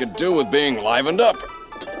place could do with being livened up.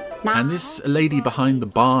 And this lady behind the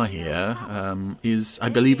bar here I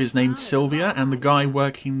believe, is named Sylvia, and the guy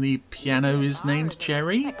working the piano is named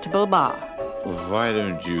Gerry. Bar. Why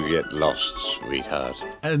don't you get lost, sweetheart?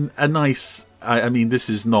 And a nice... I mean, this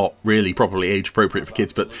is not really properly age-appropriate for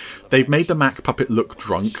kids, but they've made the Mac puppet look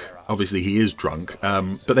drunk. Obviously, he is drunk,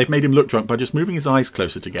 but they've made him look drunk by just moving his eyes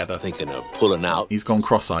closer together. Thinking of pulling out. He's gone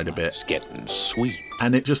cross-eyed a bit. It's getting sweet.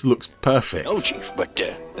 And it just looks perfect. No, Chief, but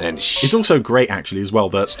it's also great, actually, as well,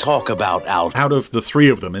 that let's talk about out of the three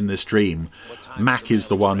of them in this dream, Mac is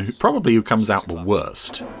the one who comes out the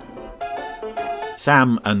worst.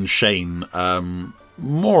 Sam and Shane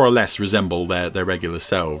more or less resemble their regular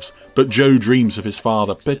selves, but Joe dreams of his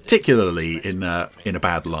father, particularly in a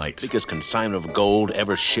bad light. Biggest consignment of gold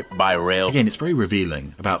ever shipped by rail. Again, it's very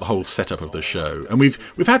revealing about the whole setup of the show, and we've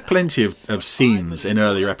had plenty of scenes in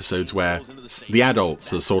earlier episodes where the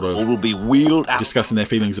adults are sort of will be wheeled out, discussing their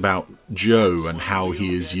feelings about Joe and how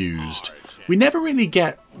he is used. We never really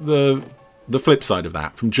get the flip side of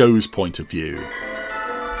that from Joe's point of view.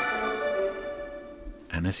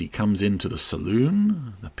 And as he comes into the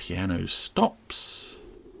saloon, the piano stops.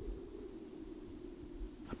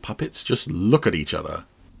 The puppets just look at each other.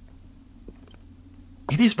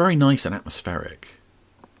 It is very nice and atmospheric.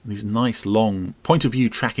 These nice long point-of-view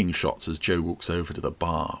tracking shots as Joe walks over to the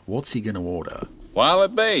bar. What's he going to order? While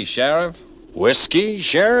it be, Sheriff. Whiskey,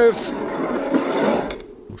 Sheriff.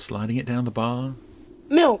 Sliding it down the bar.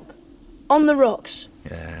 Milk. On the rocks.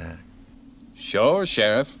 Yeah. Sure,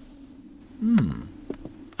 Sheriff.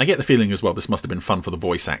 I get the feeling as well this must have been fun for the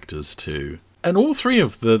voice actors too. And all three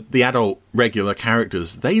of the adult regular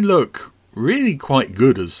characters, they look really quite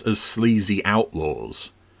good as sleazy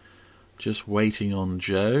outlaws. Just waiting on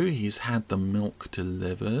Joe. He's had the milk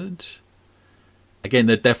delivered. Again,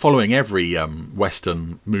 they're following every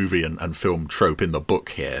Western movie and film trope in the book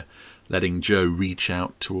here. Letting Joe reach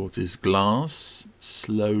out towards his glass.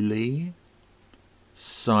 Slowly.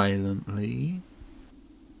 Silently.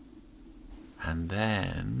 And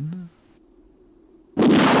then...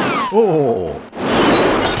 Oh!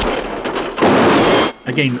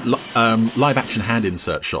 Again, live action hand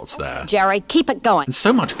insert shots there. Gerry, keep it going. And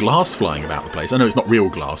so much glass flying about the place. I know it's not real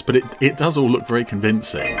glass, but it does all look very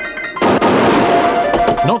convincing.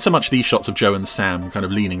 Not so much these shots of Joe and Sam kind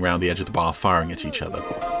of leaning around the edge of the bar firing at each other.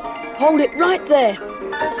 Hold it right there.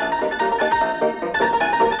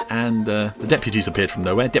 And the deputies appeared from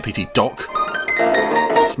nowhere. Deputy Doc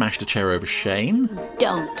smashed a chair over Shane.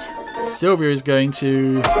 Don't. Sylvia is going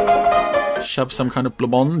to shove some kind of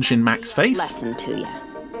blancmange in Mac's face. Lesson to you.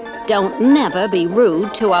 Don't never be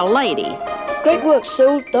rude to a lady. Great work,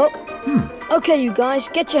 Syl, Doc. Okay, you guys,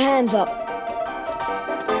 get your hands up.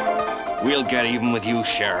 We'll get even with you,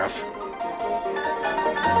 Sheriff.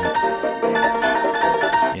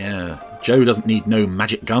 Yeah, Joe doesn't need no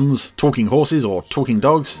magic guns, talking horses, or talking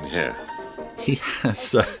dogs. Yeah. He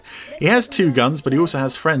has two guns, but he also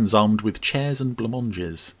has friends armed with chairs and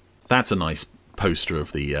blancmanges. That's a nice poster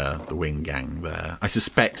of the Wing Gang there. I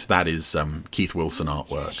suspect that is Keith Wilson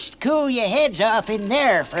artwork. Cool your heads off in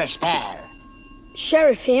there for a spell.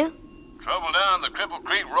 Sheriff here. Trouble down the Cripple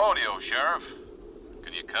Creek Rodeo, Sheriff.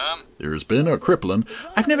 Can you There's been a crippling.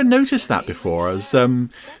 I've never noticed that before. As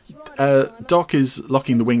Doc is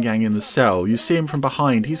locking the wing gang in the cell, you see him from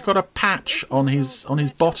behind. He's got a patch on his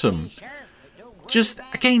bottom. Just,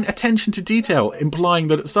 again, attention to detail, implying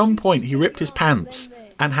that at some point he ripped his pants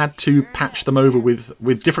and had to patch them over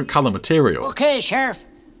with different colour material. Okay, Sheriff.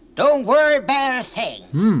 Don't worry about a thing.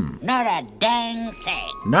 Not a dang thing.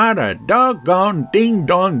 Not a doggone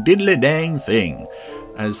ding-dong diddly-dang thing.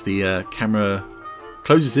 As the camera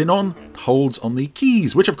closes in on, holds on the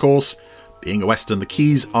keys, which, of course, being a Western, the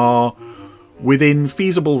keys are within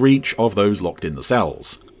feasible reach of those locked in the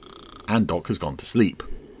cells. And Doc has gone to sleep.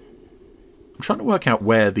 I'm trying to work out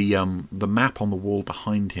where the map on the wall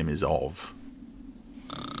behind him is of.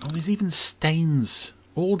 Oh, there's even stains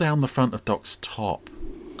all down the front of Doc's top.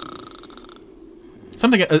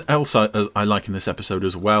 Something else I like in this episode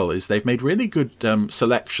as well is they've made really good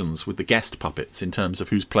selections with the guest puppets in terms of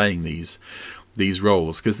who's playing these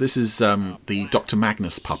roles. Because this is the Dr.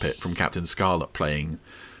 Magnus puppet from Captain Scarlet playing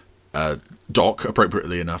Doc,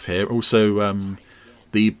 appropriately enough here. Also,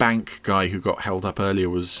 the bank guy who got held up earlier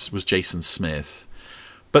was Jason Smith.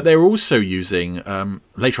 But they're also using,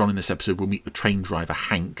 later on in this episode, we'll meet the train driver,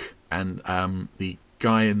 Hank. And the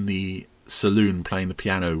guy in the saloon playing the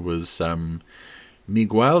piano was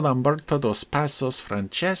Miguel Lamberto dos Passos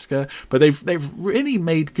Francesca. But they've really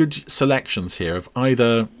made good selections here of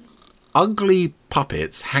either ugly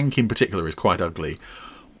puppets, Hank in particular is quite ugly,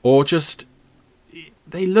 or just,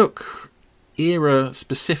 they look era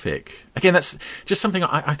specific. Again, that's just something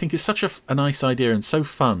I think is such a nice idea and so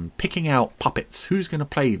fun, picking out puppets. Who's going to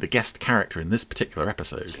play the guest character in this particular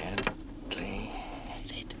episode?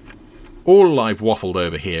 All I've waffled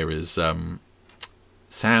over here is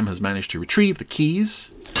Sam has managed to retrieve the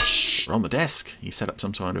keys. They're on the desk. He set up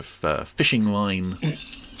some sort of fishing line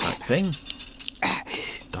type thing.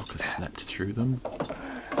 Doc has slept through them.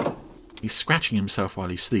 He's scratching himself while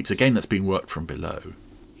he sleeps. Again, that's being worked from below.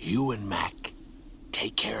 You and Mac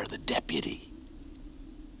take care of the deputy.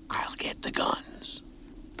 I'll get the guns.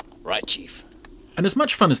 Right, Chief. And as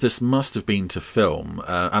much fun as this must have been to film,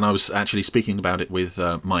 and I was actually speaking about it with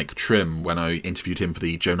Mike Trim when I interviewed him for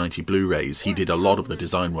the Joe 90 Blu-rays. He did a lot of the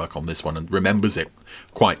design work on this one and remembers it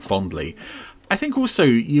quite fondly. I think also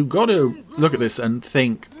you've got to look at this and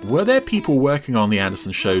think, were there people working on the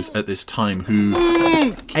Anderson shows at this time who,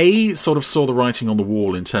 A, sort of saw the writing on the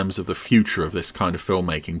wall in terms of the future of this kind of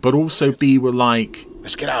filmmaking, but also B, were like,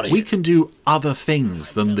 let's get out of here. We can do other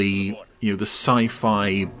things than the the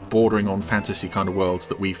sci-fi bordering on fantasy kind of worlds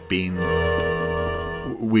that we've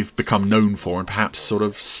become known for and perhaps sort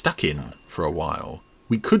of stuck in for a while.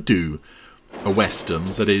 We could do a Western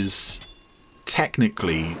that is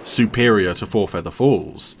technically superior to Four Feather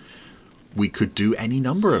Falls. We could do any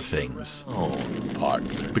number of things. Oh,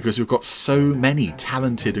 partner. Because we've got so many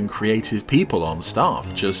talented and creative people on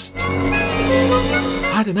staff. Just,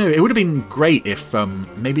 I don't know. It would have been great if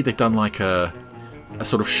maybe they'd done like a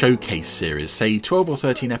sort of showcase series, say 12 or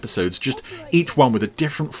 13 episodes, just each one with a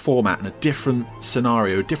different format and a different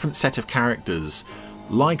scenario, a different set of characters,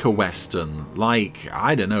 like a Western, like,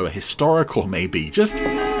 I don't know, a historical maybe, just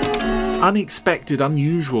unexpected,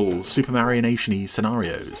 unusual Super Mario Nation-y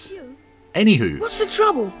scenarios. Anywho. What's the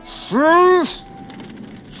trouble?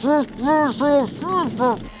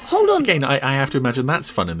 Hold on. Again, I have to imagine that's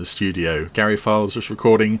fun in the studio. Gary Files just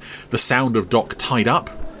recording the sound of Doc tied up,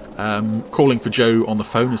 calling for Joe on the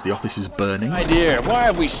phone as the office is burning. My dear, why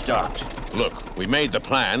have we stopped? Look, we made the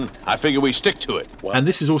plan. I figure we stick to it. And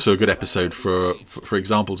this is also a good episode for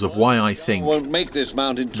examples of why I think Won't make this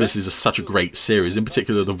mountain this is such a great series. In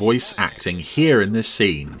particular, the voice acting here in this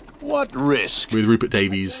scene. What risk? With Rupert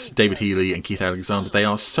Davies, David Healy and Keith Alexander, they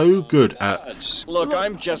are so good at Look,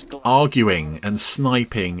 I'm just arguing and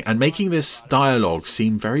sniping and making this dialogue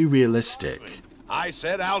seem very realistic. I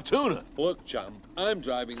said Altoona. Look, chum, I'm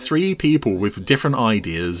driving. Three people with different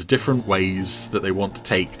ideas, different ways that they want to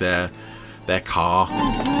take their car.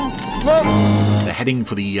 They're heading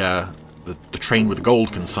for the train with the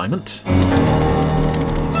gold consignment.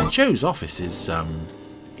 Joe's office is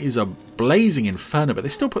a blazing inferno, but they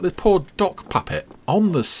still put the poor Doc puppet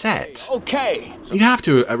on the set. Okay. You have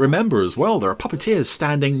to remember as well, there are puppeteers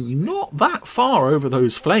standing not that far over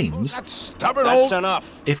those flames. That's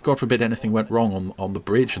enough. If, God forbid, anything went wrong on the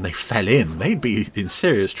bridge and they fell in, they'd be in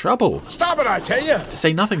serious trouble. Stop it, I tell you. To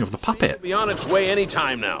say nothing of the puppet. It'll be on its way any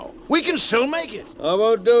time now. We can still make it. I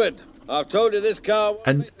won't do it. I've told you this car...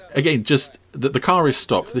 And again, just the car is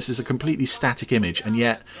stopped. This is a completely static image, and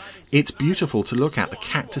yet it's beautiful to look at. The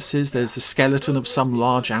cactuses, there's the skeleton of some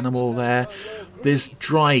large animal there. There's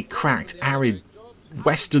dry, cracked, arid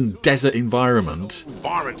western desert environment.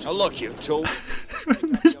 Varmints. Oh, look, you two.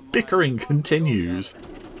 This bickering continues.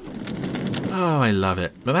 Oh, I love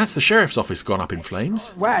it. But that's the sheriff's office gone up in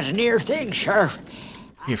flames. Was a near thing, Sheriff.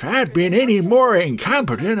 If I'd been any more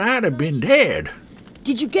incompetent, I'd have been dead.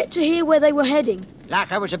 Did you get to hear where they were heading?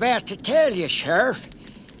 Like I was about to tell you, Sheriff.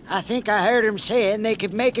 I think I heard him saying they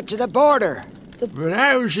could make it to the border. But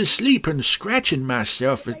I was asleep and scratching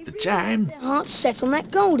myself at the time. Their hearts set on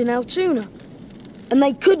that gold in Altoona. And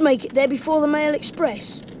they could make it there before the Mail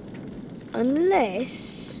Express.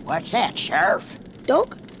 Unless... What's that, Sheriff?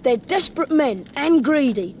 Doc, they're desperate men and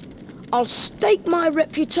greedy. I'll stake my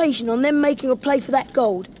reputation on them making a play for that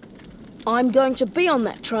gold. I'm going to be on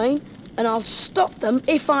that train, and I'll stop them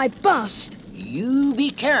if I bust. You be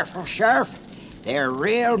careful, Sheriff. They're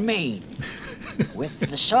real mean. With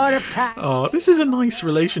the sort of pride... Oh, this is a nice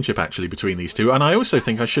relationship, actually, between these two. And I also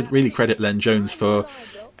think I should really credit Len Jones for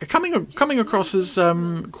coming across as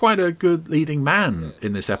quite a good leading man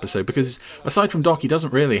in this episode. Because aside from Doc, he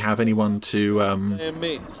doesn't really have anyone to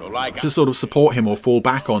sort of support him or fall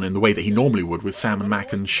back on in the way that he normally would with Sam and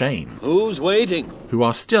Mac and Shane. Who's waiting? Who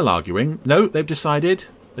are still arguing. No, they've decided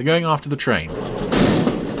they're going after the train.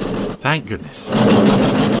 Thank goodness.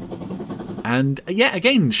 And yet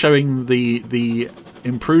again, showing the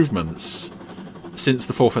improvements since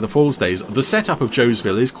the Four Feather Falls days. The setup of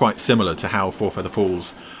Joesville is quite similar to how Four Feather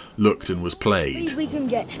Falls looked and was played. We can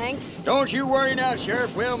get, Hank. Don't you worry now,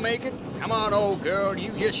 Sheriff. We'll make it. Come on, old girl.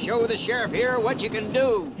 You just show the sheriff here what you can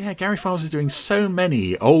do. Yeah, Gary Files is doing so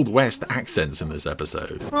many Old West accents in this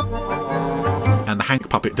episode. And the Hank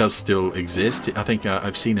puppet does still exist. I think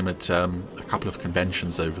I've seen him at a couple of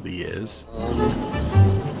conventions over the years.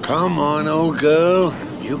 Come on, old girl.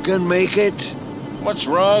 You can make it. What's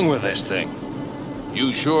wrong with this thing?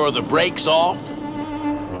 You sure the brake's off?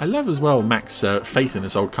 I love as well Mac's faith in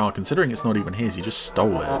this old car, considering it's not even his, he just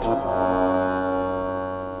stole it.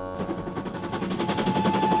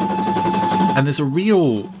 And there's a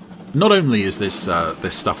real... Not only is this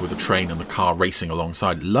this stuff with the train and the car racing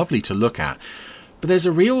alongside lovely to look at, but there's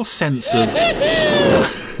a real sense of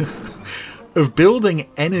of building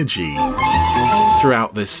energy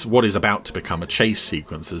throughout this, what is about to become a chase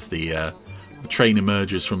sequence as the train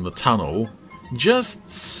emerges from the tunnel. Just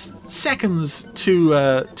seconds too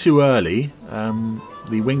early.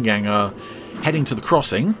 The wing gang are heading to the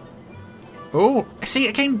crossing. Oh, see,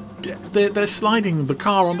 again, they're sliding the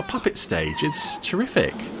car on the puppet stage. It's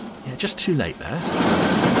terrific. Yeah, just too late there.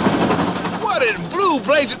 What in blue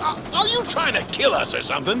blazes? Are you trying to kill us or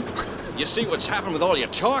something? You see what's happened with all your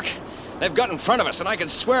talk? They've got in front of us, and I can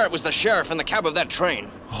swear it was the sheriff in the cab of that train.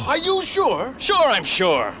 Are you sure? Sure, I'm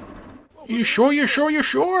sure. You sure, you're sure, you're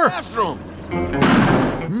sure? After him.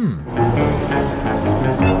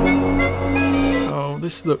 Oh,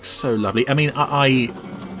 this looks so lovely. I mean, I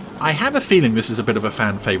have a feeling this is a bit of a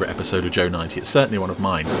fan favourite episode of Joe 90. It's certainly one of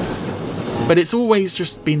mine. But it's always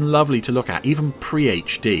just been lovely to look at, even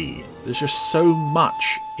pre-HD. There's just so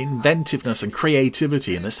much inventiveness and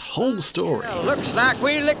creativity in this whole story. Well, looks like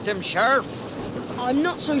we licked him, Sheriff. I'm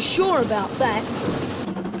not so sure about that.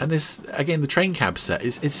 And this, again, the train cab set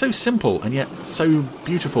it's so simple and yet so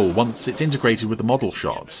beautiful once it's integrated with the model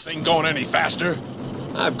shots. Ain't going any faster.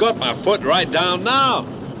 I've got my foot right down now.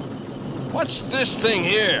 What's this thing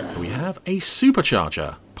here? We have a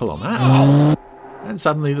supercharger. Pull on that. And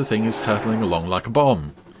suddenly the thing is hurtling along like a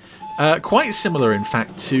bomb. Quite similar, in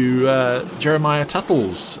fact, to Jeremiah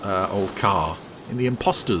Tuttle's old car in The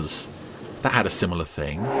Imposters. That had a similar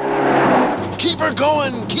thing. Keep her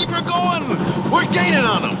going! Keep her going! We're gaining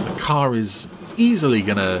on them! The car is easily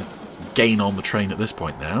going to gain on the train at this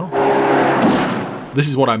point now. This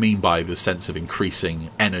is what I mean by the sense of increasing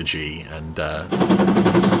energy and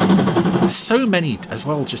so many, as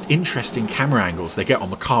well, just interesting camera angles they get on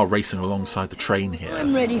the car racing alongside the train here.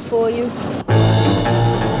 I'm ready for you.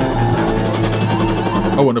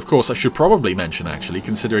 Oh, and of course I should probably mention, actually,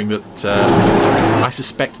 considering that I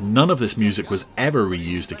suspect none of this music was ever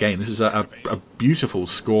reused again. This is a beautiful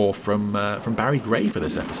score from Barry Gray for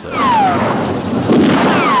this episode.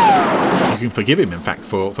 You can forgive him, in fact,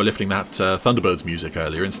 for lifting that Thunderbirds music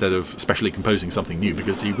earlier instead of specially composing something new,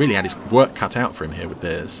 because he really had his work cut out for him here with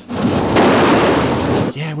this.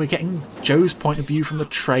 Yeah, we're getting Joe's point of view from the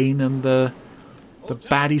train and the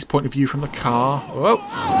baddie's point of view from the car. Whoa!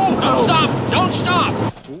 Don't stop! Don't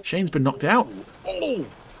stop! Shane's been knocked out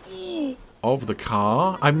of the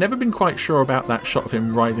car. I've never been quite sure about that shot of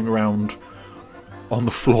him riding around on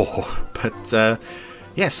the floor, but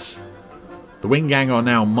yes, the wing gang are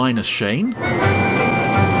now minus Shane.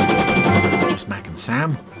 Just Mac and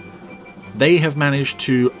Sam. They have managed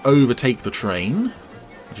to overtake the train,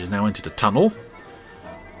 which has now entered a tunnel.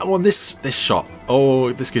 Oh, and this shot,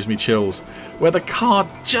 oh, this gives me chills, where the car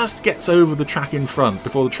just gets over the track in front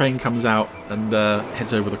before the train comes out and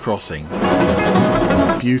heads over the crossing.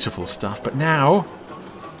 Beautiful stuff. But now,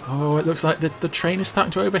 oh, it looks like the train is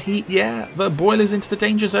starting to overheat. Yeah, the boiler's into the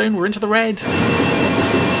danger zone. We're into the red.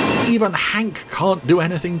 Even Hank can't do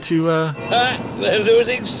anything to They're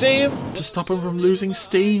losing steam. to stop him from losing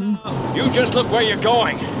steam. You just look where you're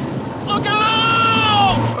going. Look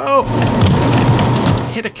out! Oh!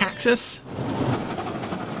 Hit a cactus.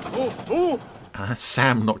 Ooh.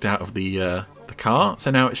 Sam knocked out of the car,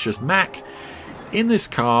 so now it's just Mac in this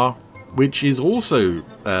car, which is also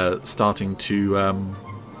starting to,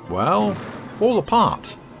 well, fall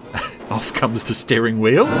apart. Off comes the steering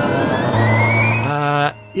wheel.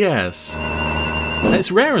 Yes. It's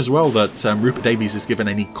rare as well that Rupert Davies is given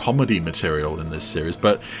any comedy material in this series,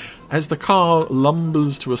 but as the car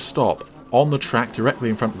lumbers to a stop on the track directly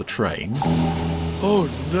in front of the train, oh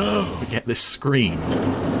no, we get this scream.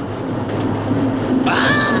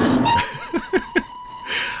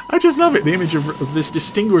 I just love it, the image of this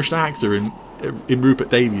distinguished actor in Rupert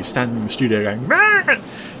Davies standing in the studio going, "Man!"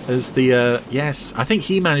 as the, yes, I think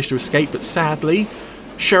he managed to escape, but sadly,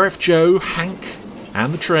 Sheriff Joe, Hank,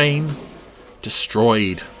 and the train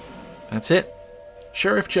destroyed. That's it.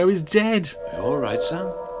 Sheriff Joe is dead. You all right, Sam?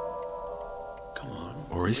 Come on.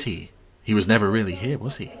 Or is he? He was never really here,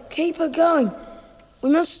 was he? Keep her going. We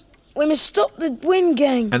must stop the wind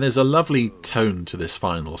gang. And there's a lovely tone to this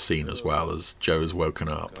final scene as well, as Joe's woken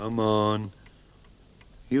up. Come on.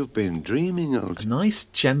 You've been dreaming, old... A nice,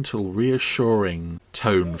 gentle, reassuring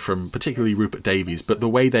tone from particularly Rupert Davies, but the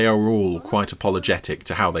way they are all quite apologetic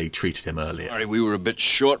to how they treated him earlier. Sorry we were a bit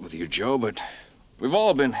short with you, Joe, but we've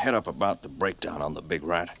all been head up about the breakdown on the Big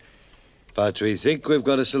Rat. But we think we've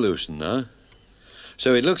got a solution now.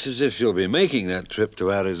 So it looks as if you'll be making that trip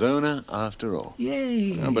to Arizona after all.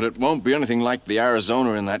 Yay! Yeah, but it won't be anything like the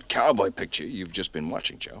Arizona in that cowboy picture you've just been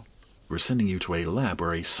watching, Joe. We're sending you to a lab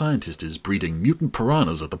where a scientist is breeding mutant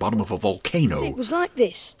piranhas at the bottom of a volcano. It was like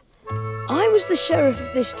this. I was the sheriff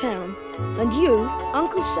of this town, and you,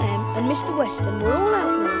 Uncle Sam, and Mr. Weston were all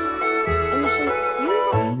outlaws. And you see,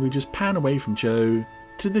 you... And we just pan away from Joe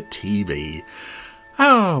to the TV.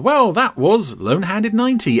 Ah, well, that was Lone-Handed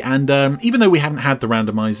 90, and even though we haven't had the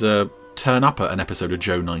randomizer turn up at an episode of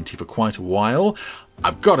Joe 90 for quite a while,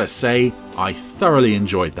 I've got to say, I thoroughly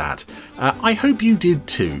enjoyed that. I hope you did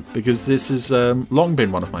too, because this has long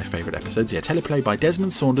been one of my favourite episodes. Yeah, teleplay by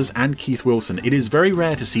Desmond Saunders and Keith Wilson. It is very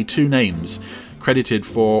rare to see two names credited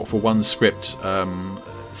for one script,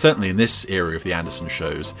 certainly in this era of the Anderson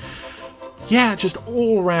shows. Yeah, just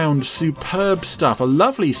all-round superb stuff. A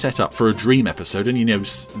lovely setup for a dream episode. And you know,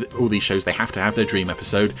 all these shows, they have to have their dream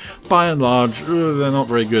episode. By and large, they're not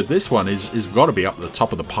very good. This one is got to be up at the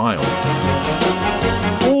top of the pile.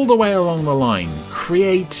 All the way along the line,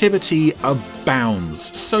 creativity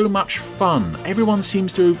abounds. So much fun. Everyone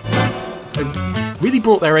seems to have really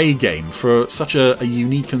brought their A-game for such a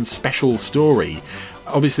unique and special story.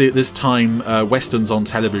 Obviously, at this time, westerns on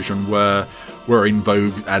television were in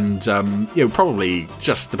vogue and you know, probably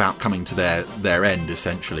just about coming to their end,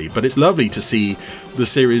 essentially. But it's lovely to see the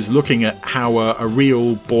series looking at how a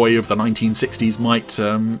real boy of the 1960s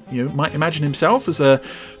might imagine himself as a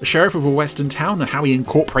sheriff of a western town, and how he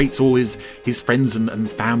incorporates all his friends and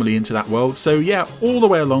family into that world. So yeah, all the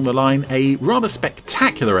way along the line, a rather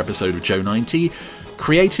spectacular episode of Joe 90.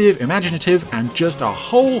 Creative, imaginative, and just a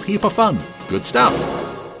whole heap of fun. Good stuff.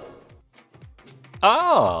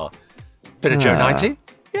 Ah, bit of Joe 90.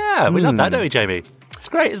 Yeah, we love that, don't we, Jamie? It's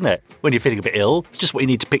great, isn't it? When you're feeling a bit ill, it's just what you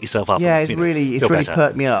need to pick yourself up. Yeah, and, it's really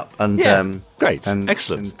perked me up. And great, and,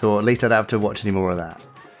 excellent. And thought at least I don't have to watch any more of that.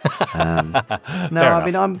 No, I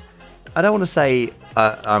mean I don't want to say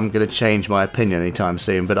I'm going to change my opinion anytime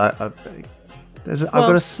soon, but I've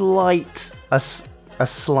got a slight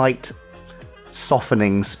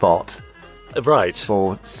softening spot, right,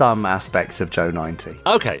 for some aspects of Joe 90.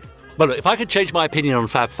 Okay. Well, look, if I could change my opinion on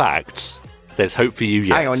FAB Facts, there's hope for you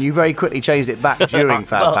yet. Hang on, you very quickly changed it back during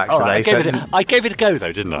FAB Facts today. Right, I gave it a go,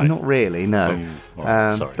 though, didn't I? Not really, no.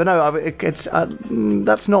 Sorry. But no, it's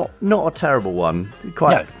that's not a terrible one.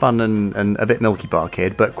 Quite fun and a bit Milky Bar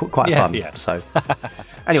Kid, but quite fun. Yeah. So,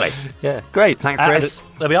 anyway. Yeah, great. Thanks, Chris.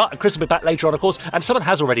 There we are. Chris will be back later on, of course. And someone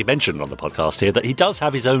has already mentioned on the podcast here that he does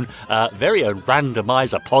have his own very own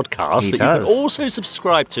Randomiser podcast you can also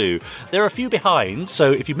subscribe to. There are a few behind,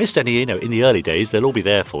 so if you missed any, in the early days, they'll all be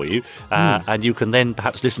there for you. And you can then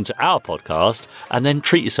perhaps listen to our podcast and then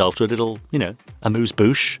treat yourself to a little,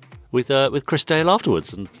 amuse-bouche with Chris Dale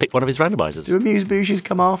afterwards and pick one of his randomisers. Do amuse-bouches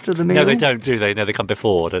come after the meal? No, they don't, do they? No, they come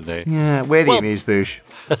before, don't they? Yeah, we're the amuse-bouche.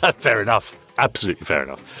 Fair enough. Absolutely fair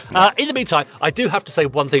enough. In the meantime, I do have to say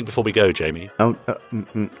one thing before we go, Jamie. Oh,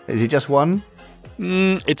 is it just one?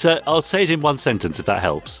 I'll say it in one sentence if that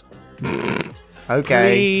helps. Okay.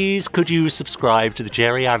 Please, could you subscribe to the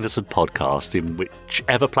Gerry Anderson podcast in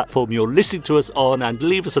whichever platform you're listening to us on and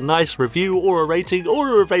leave us a nice review or a rating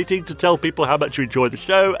to tell people how much you enjoy the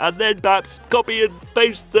show, and then perhaps copy and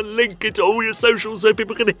paste the link into all your socials so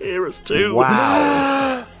people can hear us too.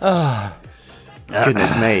 Wow.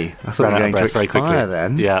 Goodness me. I thought we were going to expire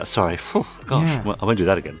then. Yeah, sorry. Gosh, Yeah. I won't do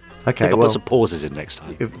that again. Okay, I'll put some pauses in next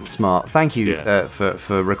time. Smart. Thank you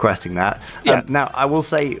for requesting that. Yeah. Now, I will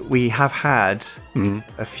say we have had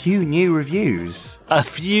a few new reviews. A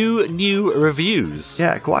few new reviews?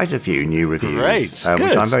 Yeah, quite a few new reviews. Great.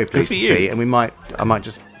 Which I'm very pleased to Good for you. see. And I might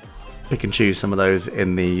just pick and choose some of those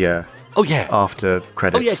in the after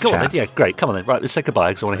credits go on chat. then. Yeah, great. Come on then. Right, let's say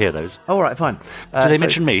goodbye because I want to hear those. Oh, all right, fine. Did they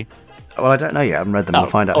mention me? Well, I don't know yet. I haven't read them.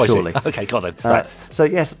 We'll find out I see. shortly. Okay, go on then. Right. So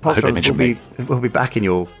yes, I hope they Podstrons mention will be back in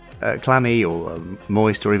your clammy or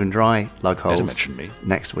moist or even dry lug holes mention me.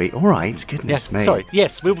 next week. All right, goodness me. Sorry.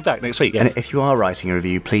 Yes, we'll be back next week. Yes. And if you are writing a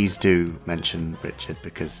review, please do mention Richard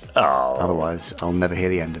because otherwise I'll never hear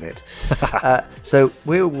the end of it. So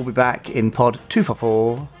we will be back in Pod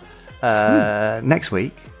 244 next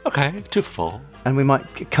week. Okay, 244. And we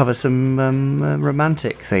might cover some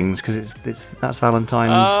romantic things because that's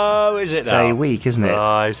Valentine's Day week, isn't it? Oh,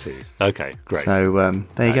 I see. Okay, great. So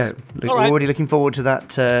there you go. All right. Already looking forward to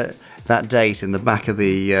that date in the back of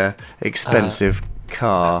the expensive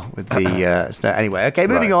car with the. Anyway, okay,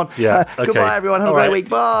 moving on. Yeah. Okay. Goodbye, everyone. Have a great week.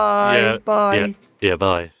 Bye. Yeah, Bye. Yeah.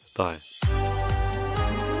 Bye. Bye.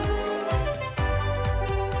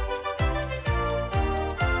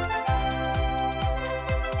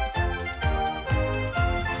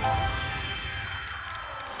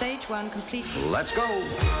 Stage 1 complete. Let's go.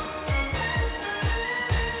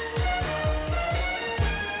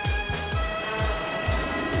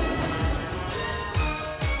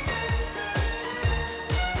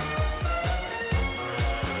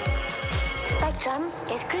 Spectrum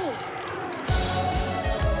is green.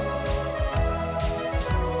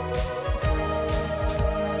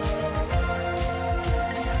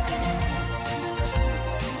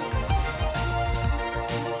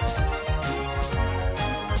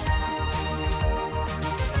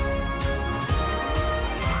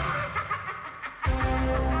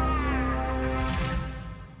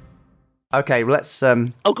 Okay, well, let's. Oh,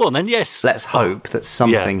 go on then. Yes. Let's hope that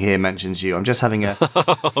something here mentions you. I'm just having a.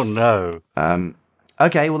 Oh no.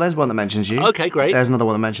 Okay, well, there's one that mentions you. Okay, great. There's another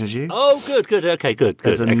one that mentions you. Oh, good. Okay, good.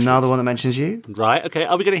 There's Excellent. another one that mentions you. Right. Okay.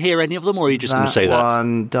 Are we going to hear any of them, or are you just going to say that? That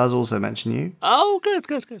one does also mention you. Oh, good.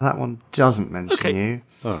 That one doesn't mention you.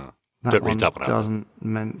 Oh, That don't one read that one out. doesn't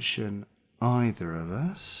mention either of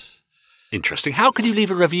us. Interesting. How can you leave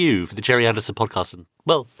a review for the Gerry Anderson podcast? And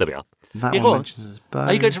well, there we are. That go one on. mentions us both.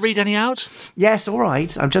 Are you going to read any out? Yes, all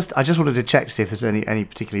right. I just wanted to check to see if there's any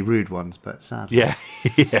particularly rude ones, but sadly. Yeah.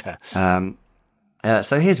 Yeah.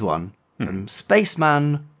 So here's one from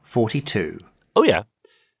Spaceman 42. Oh, yeah. It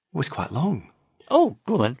was quite long. Oh,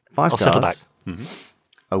 go on then. 5 I'll stars. settle back. Mm-hmm.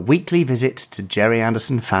 A weekly visit to Gerry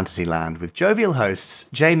Anderson Fantasyland with jovial hosts.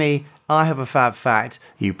 Jamie, I have a fab fact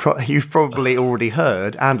you've probably already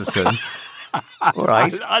heard, Anderson. All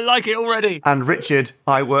right. I like it already. And Richard,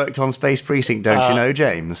 I worked on Space Precinct, don't you know,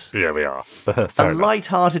 James? Yeah, we are. A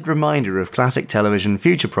light-hearted reminder of classic television,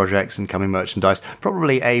 future projects and coming merchandise,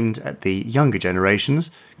 probably aimed at the younger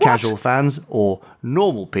generations, casual fans, or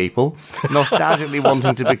normal people, nostalgically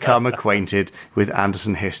wanting to become acquainted with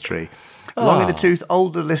Anderson history. Long in the tooth,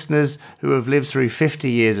 older listeners who have lived through 50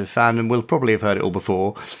 years of fandom will probably have heard it all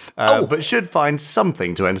before, but should find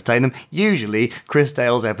something to entertain them. Usually, Chris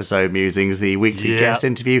Dale's episode musings, the weekly guest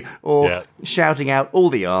interview, or shouting out all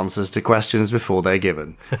the answers to questions before they're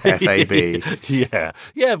given. FAB. Yeah.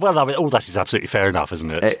 Well, I mean, all that is absolutely fair enough, isn't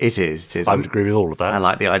it? It is. I would agree with all of that. I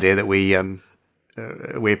like the idea that we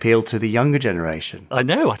appeal to the younger generation. I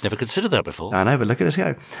know. I'd never considered that before. I know, but look at us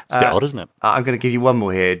go. It's a bit odd, isn't it? I'm going to give you one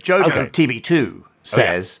more here. Jojo TB2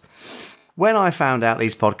 says, when I found out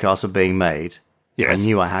these podcasts were being made, I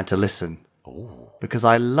knew I had to listen. Because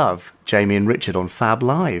I love Jamie and Richard on Fab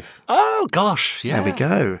Live. Oh, gosh. Yeah. There we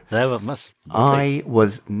go. There must. I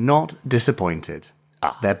was not disappointed.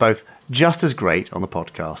 They're both just as great on the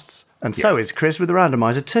podcasts. And so is Chris with the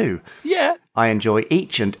Randomiser too. Yeah. I enjoy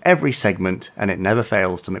each and every segment, and it never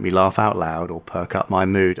fails to make me laugh out loud or perk up my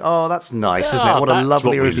mood. Oh, that's nice, isn't it? What a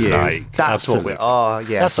lovely review. That's what we like. Oh,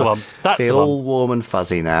 yeah. That's the one. That's feel the one. all warm and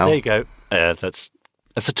fuzzy now. There you go. That's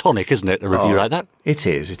It's a tonic, isn't it? A review like that. It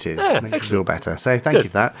is. It is. Yeah, Makes you feel better. So thank you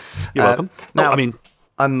for that. You're welcome. Now, I'm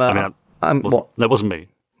what? No, it wasn't me.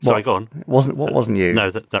 Sorry, go on. What wasn't you? No,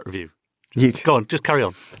 that review. You, go on, just carry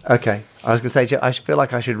on. Okay. I was going to say, I feel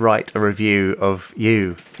like I should write a review of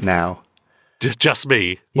you now. Just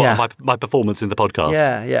me? What, Yeah. my performance in the podcast?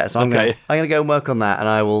 Yeah. So I'm going to go and work on that, and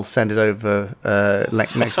I will send it over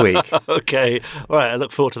next week. Okay. All right. I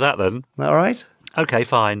look forward to that then. All right. Okay.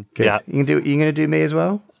 Fine. Good. Yeah. You going to do me as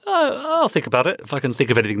well? I'll think about it if I can think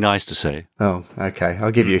of anything nice to say. Oh, okay.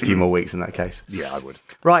 I'll give you a few more weeks in that case. Yeah, I would.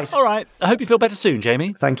 Right. All right. I hope you feel better soon,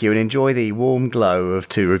 Jamie. Thank you, and enjoy the warm glow of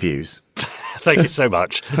 2 reviews. Thank you so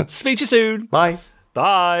much. Speak to you soon. Bye.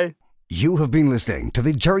 Bye. You have been listening to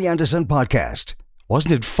the Gerry Anderson Podcast.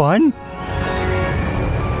 Wasn't it fun?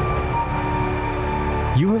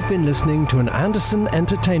 You have been listening to an Anderson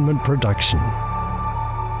Entertainment production.